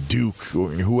 Duke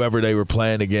or whoever they were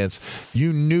playing against.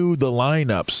 You knew the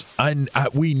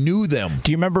lineups. We knew them.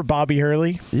 Do you remember Bobby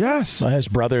Hurley? Yes. His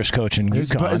brother's coaching UConn.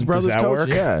 His brother's Does that coach? work?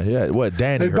 Yeah. What,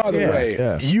 Danny? And by the way,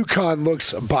 UConn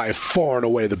looks by far and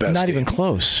away the best Not team. even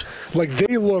close. Like,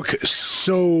 they look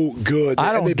so good.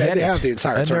 I don't get they it. have the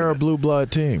entire And tournament. they're a blue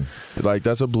blood team. Like,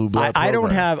 that's a blue blood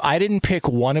program. I didn't pick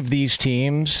one of these teams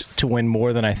to win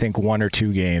more than, I think, 1 or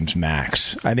 2 games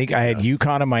max. I think I had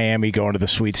UConn and Miami going to the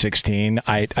Sweet 16.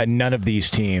 None of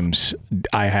these teams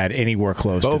I had anywhere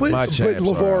close to. But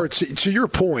LeVar, to your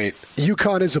point,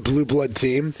 UConn is a blue blood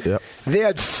team. Yep. They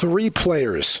had 3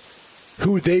 players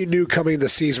who they knew coming into the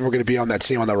season were going to be on that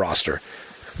team on the roster.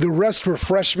 The rest were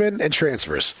freshmen and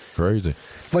transfers. Crazy.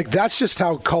 Like, that's just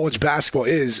how college basketball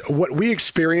is. What we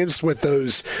experienced with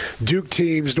those Duke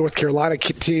teams, North Carolina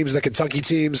teams, the Kentucky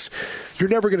teams, you're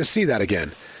never going to see that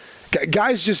again.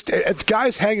 If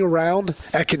guys hang around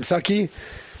at Kentucky,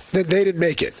 then they didn't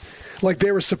make it. like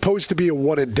they were supposed to be a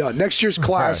one and done. Next year's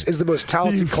class is the most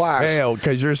talented class. Failed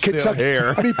because you're still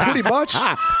here. I mean, pretty much.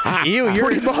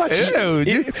 Pretty much.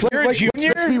 You're a junior?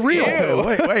 Let's be real. Ew.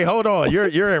 Wait, hold on.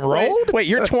 You're enrolled? Wait,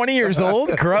 you're 20 years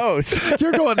old? Gross.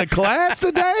 You're going to class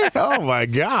today? Oh, my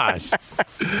gosh.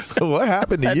 What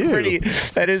happened to you?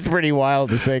 That is pretty wild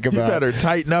to think about. You better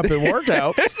tighten up in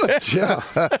workouts. Yeah.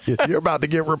 You're about to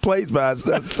get replaced by a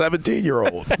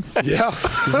 17-year-old. Yeah.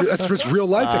 That's real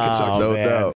life in Kentucky. No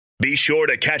doubt. Be sure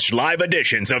to catch live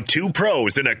editions of Two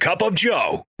Pros and a Cup of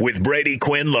Joe with Brady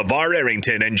Quinn, LeVar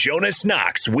Arrington, and Jonas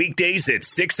Knox weekdays at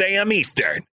 6 a.m.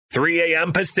 Eastern, 3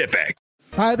 a.m. Pacific.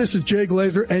 Hi, this is Jay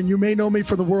Glazer, and you may know me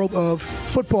from the world of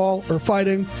football or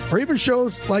fighting or even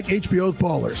shows like HBO's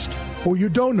Ballers. What you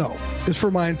don't know is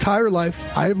for my entire life,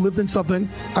 I have lived in something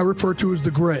I refer to as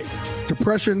the gray.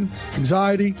 Depression,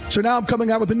 anxiety. So now I'm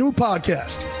coming out with a new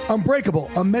podcast,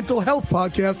 Unbreakable, a mental health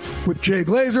podcast with Jay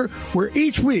Glazer, where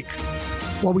each week,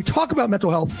 while we talk about mental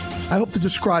health, I hope to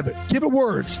describe it. Give it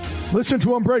words. Listen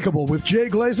to Unbreakable with Jay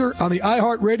Glazer on the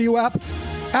iHeartRadio app,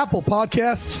 Apple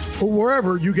Podcasts, or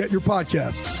wherever you get your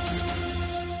podcasts.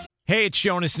 Hey, it's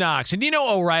Jonas Knox, and you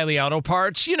know O'Reilly Auto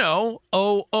Parts. You know,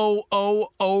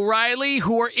 O'Reilly,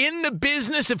 who are in the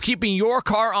business of keeping your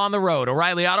car on the road.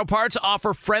 O'Reilly Auto Parts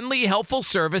offer friendly, helpful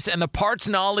service and the parts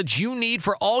knowledge you need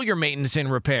for all your maintenance and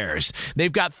repairs.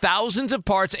 They've got thousands of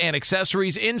parts and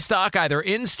accessories in stock, either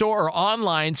in-store or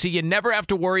online, so you never have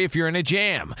to worry if you're in a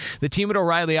jam. The team at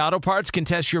O'Reilly Auto Parts can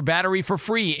test your battery for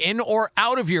free, in or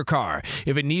out of your car.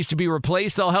 If it needs to be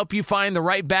replaced, they'll help you find the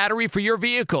right battery for your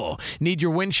vehicle. Need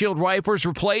your windshield wipers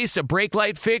replaced, a brake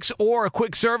light fix, or a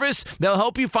quick service? They'll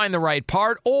help you find the right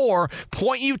part or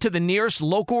point you to the nearest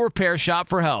local repair shop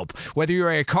for help. Whether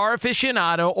you're a car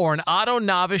aficionado or an auto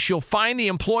novice, you'll find the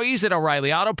employees at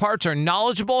O'Reilly Auto Parts are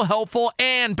knowledgeable, helpful,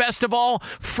 and best of all,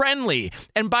 friendly.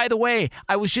 And by the way,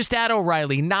 I was just at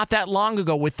O'Reilly not that long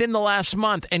ago, within the last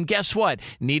month, and guess what?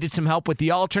 Needed some help with the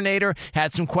alternator,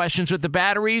 had some questions with the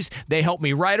batteries. They helped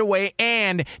me right away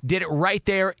and did it right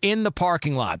there in the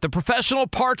parking lot. The professional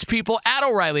parts people at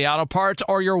O'Reilly Auto Parts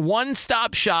are your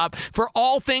one-stop shop for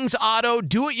all things auto,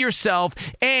 do-it-yourself,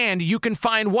 and you can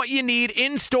find what you need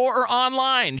in-store or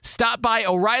online. Stop by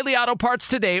O'Reilly Auto Parts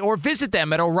today or visit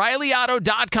them at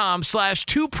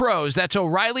O'ReillyAuto.com/2pros. That's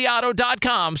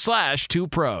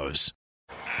O'ReillyAuto.com/2pros.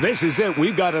 This is it.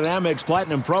 We've got an Amex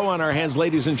Platinum Pro on our hands,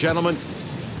 ladies and gentlemen.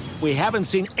 We haven't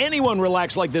seen anyone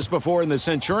relax like this before in the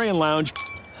Centurion Lounge.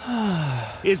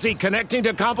 Is he connecting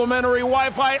to complimentary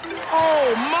Wi-Fi?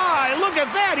 Oh, my! Look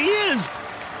at that! He is!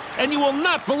 And you will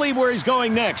not believe where he's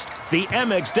going next. The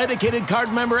Amex dedicated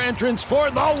card member entrance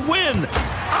for the win!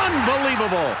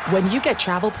 Unbelievable! When you get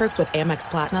travel perks with Amex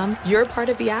Platinum, you're part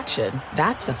of the action.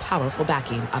 That's the powerful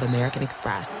backing of American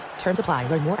Express. Terms apply.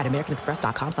 Learn more at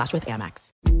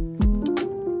americanexpress.com/withAmex.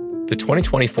 The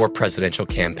 2024 presidential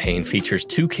campaign features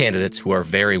two candidates who are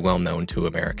very well known to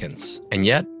Americans. And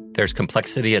yet, there's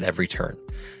complexity at every turn.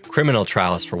 Criminal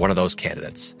trials for one of those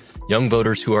candidates. Young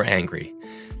voters who are angry.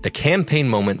 The Campaign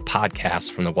Moment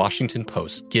podcast from the Washington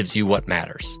Post gives you what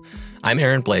matters. I'm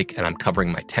Aaron Blake, and I'm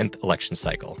covering my 10th election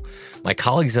cycle. My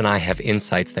colleagues and I have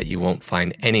insights that you won't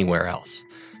find anywhere else.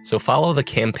 So follow The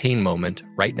Campaign Moment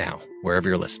right now, wherever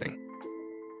you're listening.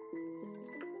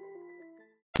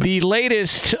 The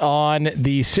latest on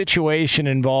the situation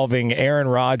involving Aaron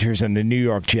Rodgers and the New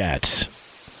York Jets.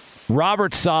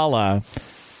 Robert Saleh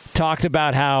talked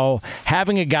about how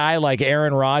having a guy like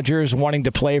Aaron Rodgers wanting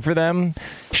to play for them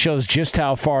shows just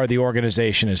how far the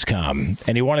organization has come.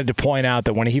 And he wanted to point out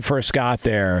that when he first got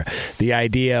there, the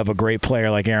idea of a great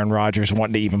player like Aaron Rodgers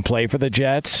wanting to even play for the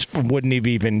Jets wouldn't have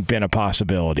even been a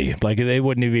possibility. Like, they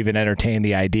wouldn't have even entertained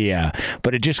the idea.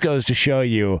 But it just goes to show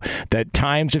you that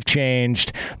times have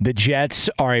changed. The Jets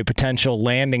are a potential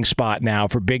landing spot now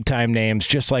for big-time names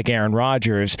just like Aaron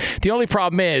Rodgers. The only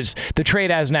problem is the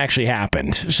trade hasn't actually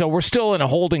happened. So we're still in a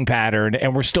holding pattern,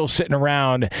 and we're still sitting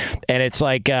around, and it's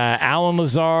like Alan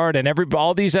Lazard and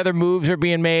all these other moves are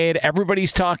being made.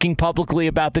 Everybody's talking publicly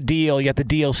about the deal, yet the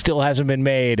deal still hasn't been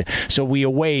made. So we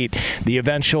await the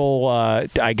eventual,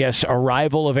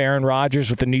 arrival of Aaron Rodgers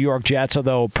with the New York Jets.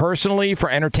 Although, personally, for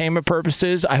entertainment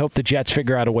purposes, I hope the Jets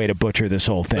figure out a way to butcher this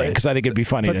whole thing, because I think it'd be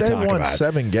funny to talk about. But they won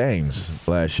 7 games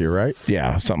last year, right?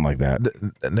 Yeah, something like that.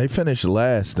 And they finished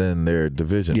last in their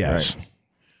division, yes. Right?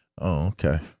 Oh,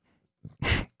 okay.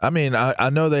 I mean,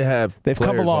 I know they've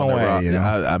come a long way. You know?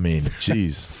 I mean,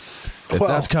 geez, if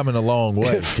that's coming a long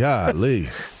way, golly.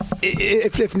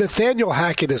 If Nathaniel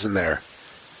Hackett isn't there,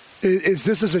 is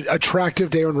this as attractive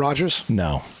to Aaron Rodgers?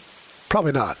 No,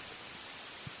 probably not.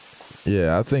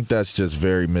 Yeah, I think that's just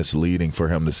very misleading for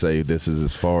him to say this is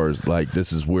as far as, like,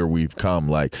 this is where we've come.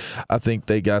 Like, I think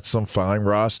they got some fine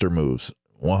roster moves,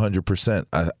 100%.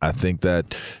 I think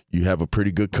that you have a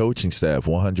pretty good coaching staff,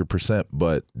 100%.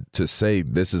 But to say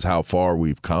this is how far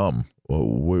we've come,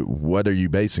 what are you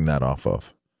basing that off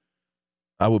of?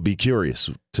 I would be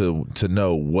curious to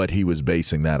know what he was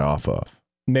basing that off of.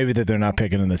 Maybe that they're not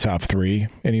picking in the top 3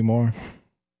 anymore.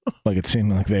 Like it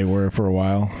seemed like they were for a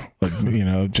while. Like,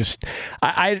 just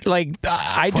I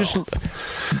just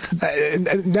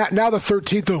and now the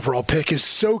 13th overall pick is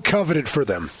so coveted for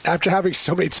them after having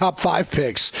so many top 5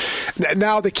 picks.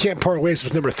 Now they can't part ways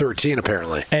with number 13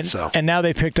 apparently. And now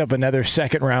they picked up another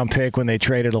second round pick when they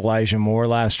traded Elijah Moore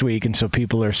last week, and so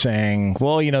people are saying,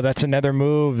 well, that's another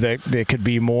move that could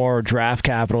be more draft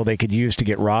capital they could use to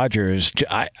get Rodgers.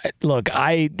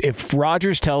 If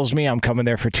Rodgers tells me I'm coming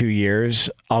there for 2 years,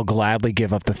 I'll gladly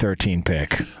give up the 13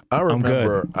 pick. I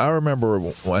remember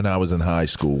when I was in high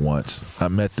school once, I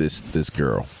met this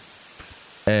girl,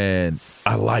 and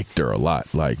I liked her a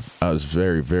lot. Like, I was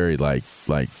very, very like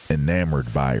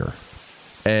enamored by her.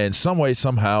 And some way,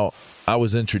 somehow, I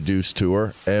was introduced to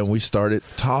her, and we started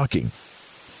talking.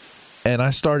 And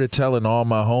I started telling all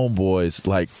my homeboys,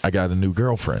 like, I got a new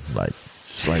girlfriend. Like,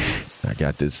 just like, I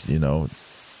got this,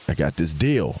 I got this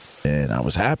deal. And I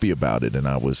was happy about it, and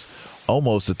I was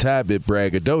almost a tad bit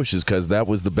braggadocious because that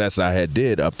was the best I had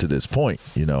did up to this point,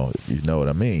 if you know what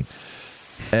I mean.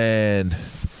 And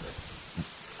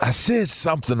I said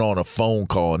something on a phone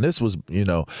call, and this was,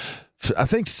 I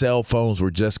think cell phones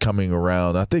were just coming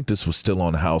around. I think this was still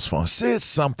on the house phone. I said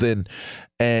something,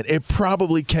 and it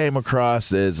probably came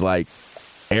across as like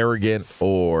arrogant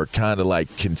or kind of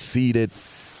like conceited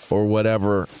or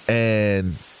whatever,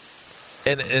 and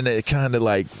it kind of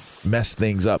like messed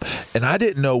things up. And I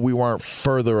didn't know we weren't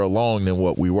further along than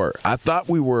what we were. I thought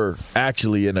we were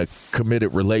actually in a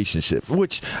committed relationship,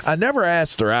 which I never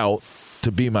asked her out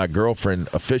to be my girlfriend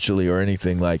officially or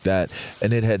anything like that.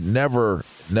 And it had never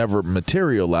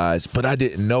materialized, but I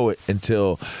didn't know it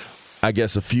until, I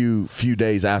guess, a few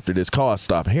days after this call. I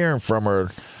stopped hearing from her.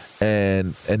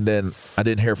 And then I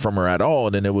didn't hear from her at all.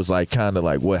 And then it was like kind of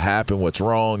like, what happened? What's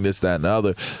wrong? This, that, and the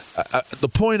other. The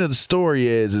point of the story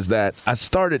is that I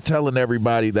started telling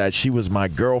everybody that she was my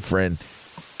girlfriend,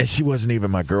 and she wasn't even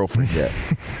my girlfriend yet.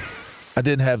 I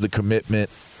didn't have the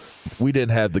commitment. We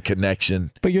didn't have the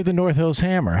connection. But you're the North Hills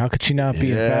Hammer. How could she not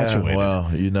be infatuated? Well,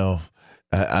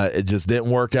 it just didn't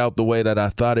work out the way that I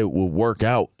thought it would work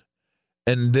out.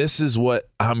 And this is what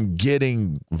I'm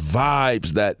getting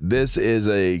vibes that this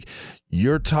is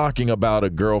you're talking about a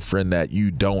girlfriend that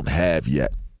you don't have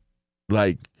yet.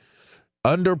 Like,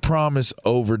 under promise,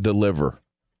 over deliver.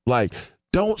 Like,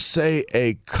 don't say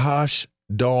a gosh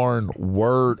darn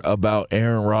word about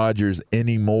Aaron Rodgers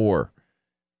anymore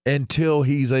until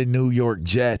he's a New York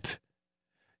Jet.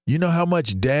 You know how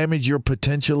much damage you're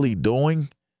potentially doing?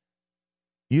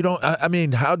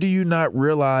 How do you not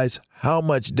realize how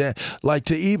much like,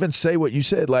 to even say what you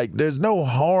said, like, there's no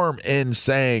harm in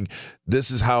saying this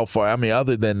is how far,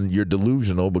 other than you're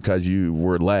delusional because you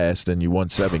were last and you won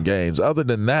 7 games. Other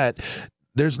than that,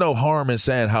 there's no harm in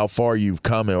saying how far you've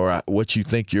come or what you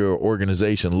think your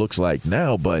organization looks like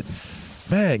now. But,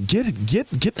 man, get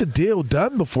the deal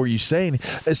done before you say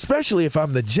anything, especially if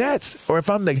I'm the Jets or if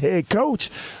I'm the head coach.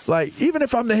 Like, even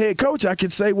if I'm the head coach, I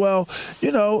could say, well,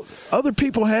 other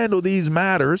people handle these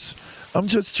matters. I'm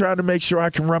just trying to make sure I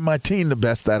can run my team the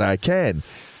best that I can.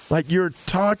 Like, you're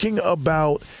talking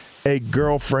about a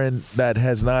girlfriend that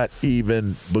has not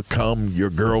even become your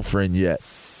girlfriend yet.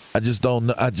 I just don't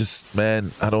know. I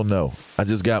don't know. I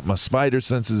just got my spider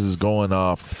senses is going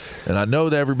off. And I know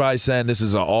that everybody's saying this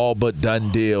is an all but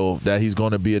done deal, that he's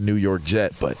going to be a New York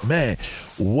Jet. But, man,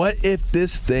 what if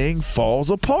this thing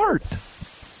falls apart?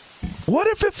 What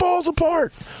if it falls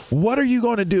apart? What are you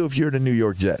going to do if you're the New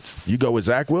York Jets? You go with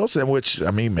Zach Wilson, which,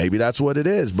 maybe that's what it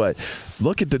is. But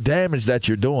look at the damage that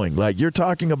you're doing. Like, you're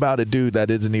talking about a dude that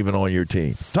isn't even on your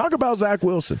team. Talk about Zach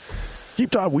Wilson.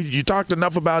 Keep talking. You talked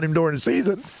enough about him during the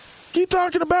season. Keep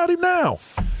talking about him now.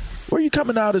 Where are you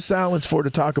coming out of silence for to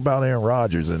talk about Aaron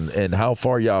Rodgers and how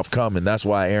far y'all have come, and that's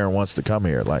why Aaron wants to come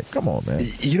here? Like, come on,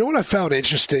 man. You know what I found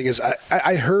interesting is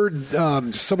I heard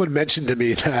someone mention to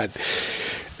me that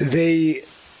the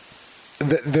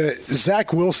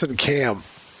Zach Wilson camp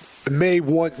may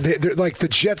want like the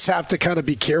Jets have to kind of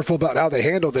be careful about how they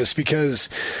handle this because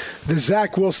the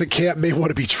Zach Wilson camp may want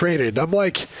to be traded. And I'm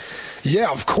like,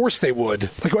 yeah, of course they would.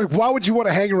 Like, why would you want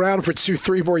to hang around for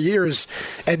 2-3 more years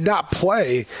and not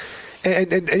play?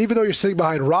 And even though you're sitting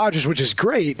behind Rodgers, which is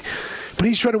great, but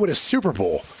he's trying to win a Super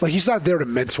Bowl. Like, he's not there to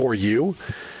mentor you.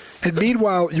 And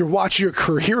meanwhile, you're watching your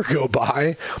career go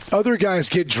by. Other guys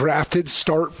get drafted,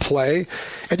 start, play,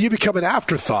 and you become an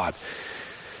afterthought.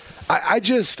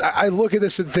 I look at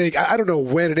this and think, I don't know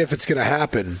when and if it's going to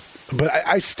happen, but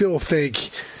I still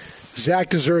think Zach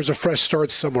deserves a fresh start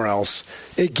somewhere else.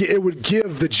 It would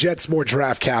give the Jets more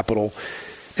draft capital.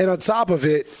 And on top of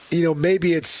it,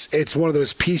 maybe it's one of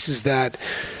those pieces that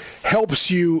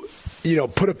helps you,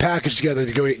 put a package together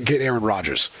to go get Aaron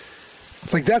Rodgers.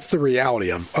 Like, that's the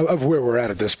reality of where we're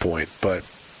at this point. But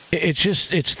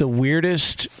it's the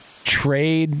weirdest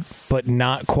trade, but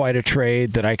not quite a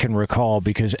trade that I can recall,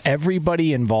 because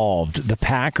everybody involved, the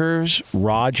Packers,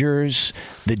 Rodgers,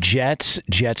 the Jets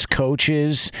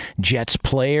coaches, Jets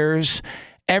players,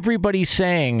 everybody's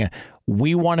saying,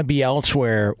 we want to be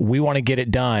elsewhere, we want to get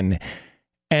it done.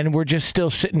 And we're just still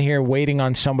sitting here waiting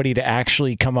on somebody to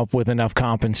actually come up with enough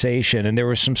compensation. And there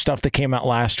was some stuff that came out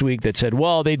last week that said,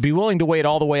 well, they'd be willing to wait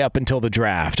all the way up until the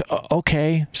draft.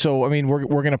 Okay. So, I mean, we're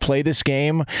going to play this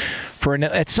game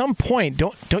at some point.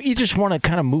 Don't you just want to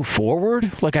kind of move forward?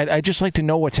 Like, I just like to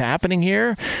know what's happening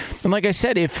here. And like I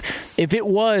said, if it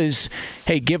was,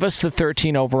 hey, give us the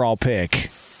 13 overall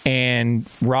pick, and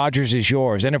Rodgers is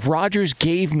yours. And if Rodgers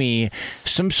gave me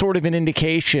some sort of an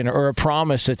indication or a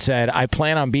promise that said, I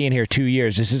plan on being here 2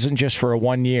 years, this isn't just for a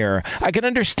 1 year, I could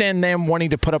understand them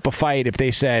wanting to put up a fight if they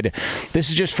said, this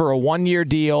is just for a 1 year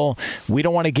deal, we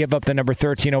don't want to give up the number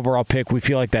 13 overall pick, we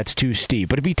feel like that's too steep.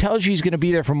 But if he tells you he's going to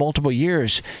be there for multiple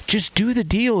years, just do the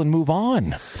deal and move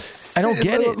on. I don't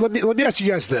get it. Let me ask you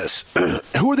guys this.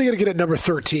 Who are they going to get at number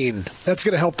 13 that's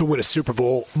going to help to win a Super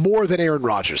Bowl more than Aaron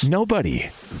Rodgers? Nobody.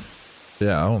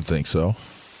 Yeah, I don't think so.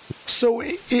 So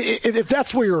if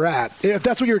that's where you're at, if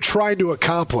that's what you're trying to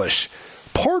accomplish,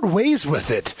 part ways with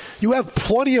it. You have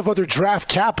plenty of other draft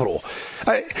capital.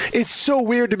 It's so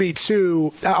weird to me,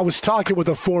 too. I was talking with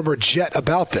a former Jet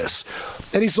about this,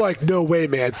 and he's like, no way,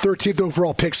 man. 13th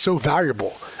overall pick's so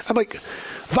valuable. I'm like,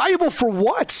 valuable for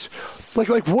what? Like,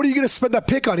 what are you going to spend that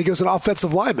pick on? He goes, an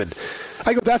offensive lineman.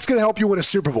 I go, that's going to help you win a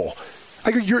Super Bowl.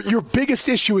 I go, your biggest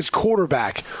issue is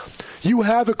quarterback. You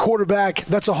have a quarterback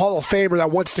that's a Hall of Famer that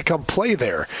wants to come play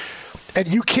there. And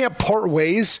you can't part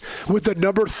ways with the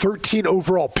number 13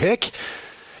 overall pick.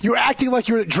 You're acting like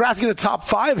you're drafting the top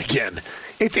 5 again.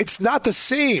 It's not the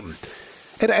same.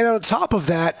 And on top of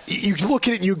that, you look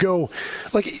at it and you go,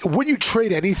 like, when you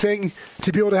trade anything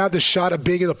to be able to have the shot of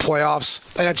being in the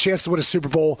playoffs and a chance to win a Super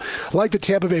Bowl, like the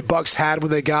Tampa Bay Bucks had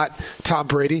when they got Tom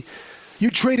Brady,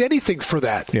 you trade anything for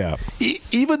that. Yeah.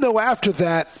 Even though after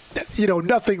that,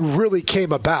 nothing really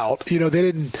came about. They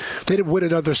didn't win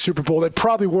another Super Bowl. They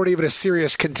probably weren't even a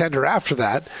serious contender after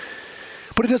that.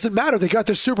 But it doesn't matter. They got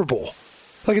their Super Bowl.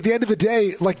 Like, at the end of the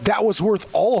day, like, that was worth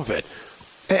all of it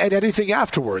and anything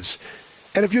afterwards.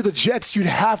 And if you're the Jets, you'd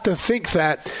have to think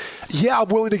that, yeah, I'm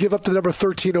willing to give up the number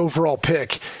 13 overall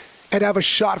pick and have a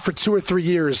shot for 2 or 3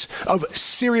 years of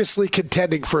seriously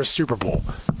contending for a Super Bowl.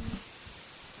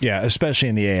 Yeah, especially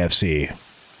in the AFC.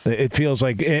 It feels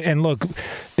like, and look,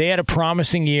 they had a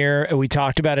promising year. We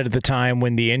talked about it at the time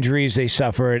when the injuries they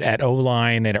suffered at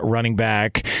O-line and at running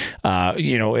back,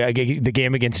 the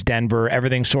game against Denver,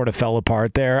 everything sort of fell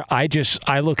apart there. I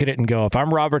look at it and go, if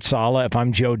I'm Robert Saleh, if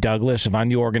I'm Joe Douglas, if I'm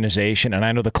the organization, and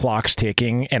I know the clock's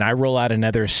ticking, and I roll out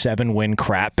another 7-win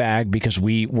crap bag because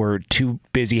we were too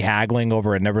busy haggling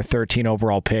over a number 13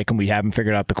 overall pick and we haven't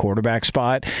figured out the quarterback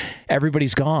spot,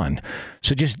 everybody's gone.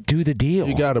 So just do the deal.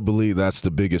 You got to believe that's the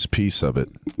biggest piece of it,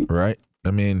 right? I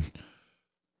mean,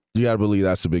 you got to believe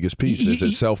that's the biggest piece. Is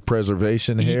it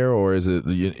self-preservation here, or is it,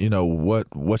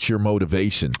 what's your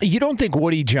motivation? You don't think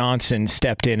Woody Johnson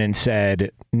stepped in and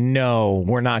said, no,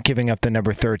 we're not giving up the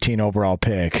number 13 overall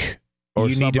pick? Or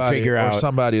you need to figure out. Or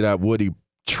somebody that Woody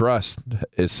trusts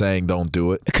is saying don't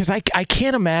do it. Because I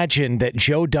can't imagine that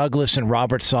Joe Douglas and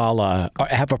Robert Saleh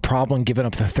have a problem giving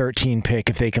up the 13 pick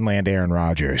if they can land Aaron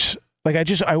Rodgers. Like,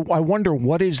 I wonder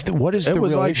what is the real issue? It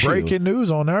was like breaking news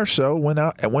on our show when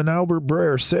Albert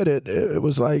Breer said it. It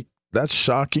was like, that's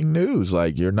shocking news.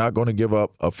 Like, you're not going to give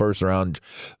up a first round.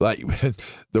 Like,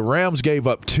 the Rams gave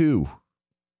up 2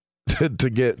 to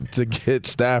get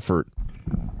Stafford.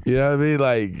 You know what I mean?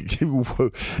 Like,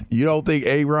 you don't think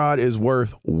A-Rod is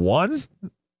worth 1?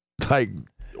 Like,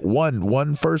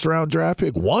 one first round draft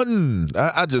pick? 1.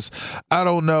 I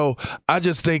don't know. I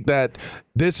just think that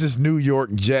this is New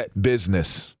York Jet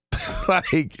business.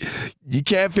 Like, you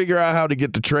can't figure out how to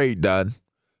get the trade done,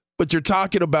 but you're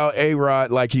talking about A-Rod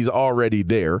like he's already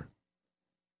there.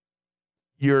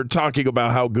 You're talking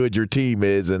about how good your team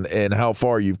is and how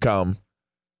far you've come,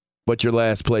 but you're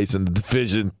last place in the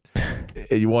division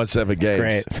and you won 7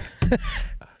 games. Great.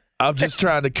 I'm just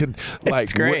trying to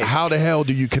how the hell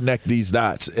do you connect these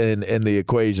dots in the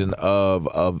equation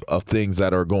of things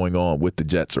that are going on with the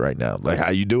Jets right now? Like, how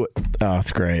you do it? Oh,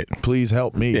 it's great. Please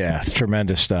help me. Yeah, it's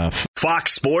tremendous stuff.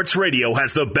 Fox Sports Radio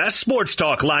has the best sports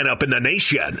talk lineup in the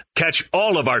nation. Catch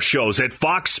all of our shows at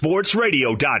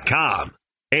foxsportsradio.com.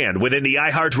 And within the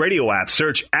iHeartRadio app,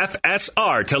 search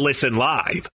FSR to listen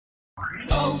live.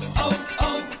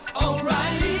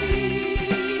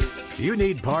 O'Reilly. You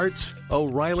need parts?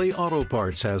 O'Reilly Auto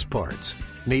Parts has parts.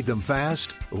 Need them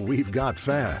fast? We've got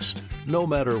fast. No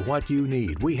matter what you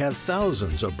need, we have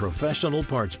thousands of professional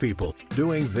parts people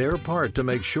doing their part to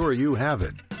make sure you have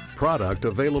it. Product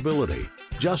availability.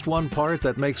 Just one part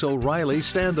that makes O'Reilly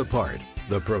stand apart.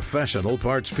 The professional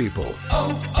parts people.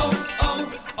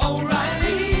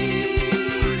 O'Reilly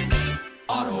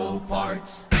Auto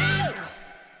Parts.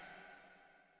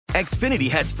 Xfinity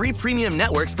has free premium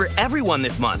networks for everyone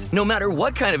this month, no matter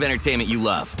what kind of entertainment you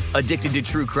love. Addicted to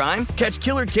true crime? Catch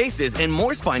killer cases and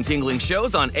more spine-tingling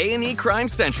shows on A&E Crime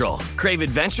Central. Crave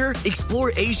adventure?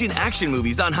 Explore Asian action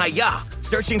movies on Hi-Ya.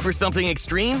 Searching for something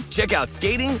extreme? Check out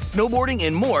skating, snowboarding,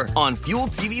 and more on Fuel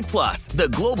TV Plus, the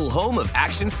global home of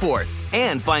action sports.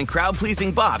 And find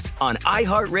crowd-pleasing bops on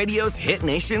iHeartRadio's Hit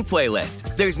Nation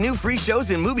playlist. There's new free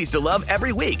shows and movies to love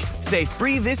every week. Say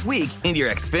free this week in your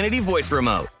Xfinity voice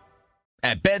remote.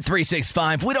 At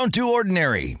Bet365, we don't do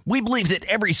ordinary. We believe that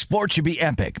every sport should be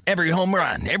epic. Every home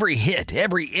run, every hit,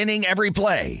 every inning, every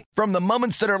play. From the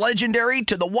moments that are legendary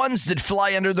to the ones that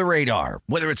fly under the radar.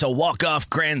 Whether it's a walk-off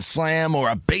grand slam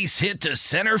or a base hit to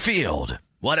center field.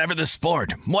 Whatever the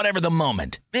sport, whatever the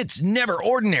moment, it's never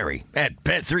ordinary at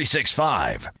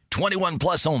Bet365. 21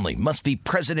 plus only. Must be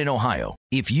present in Ohio.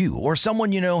 If you or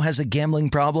someone you know has a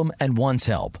gambling problem and wants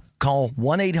help, call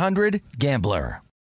 1-800-GAMBLER.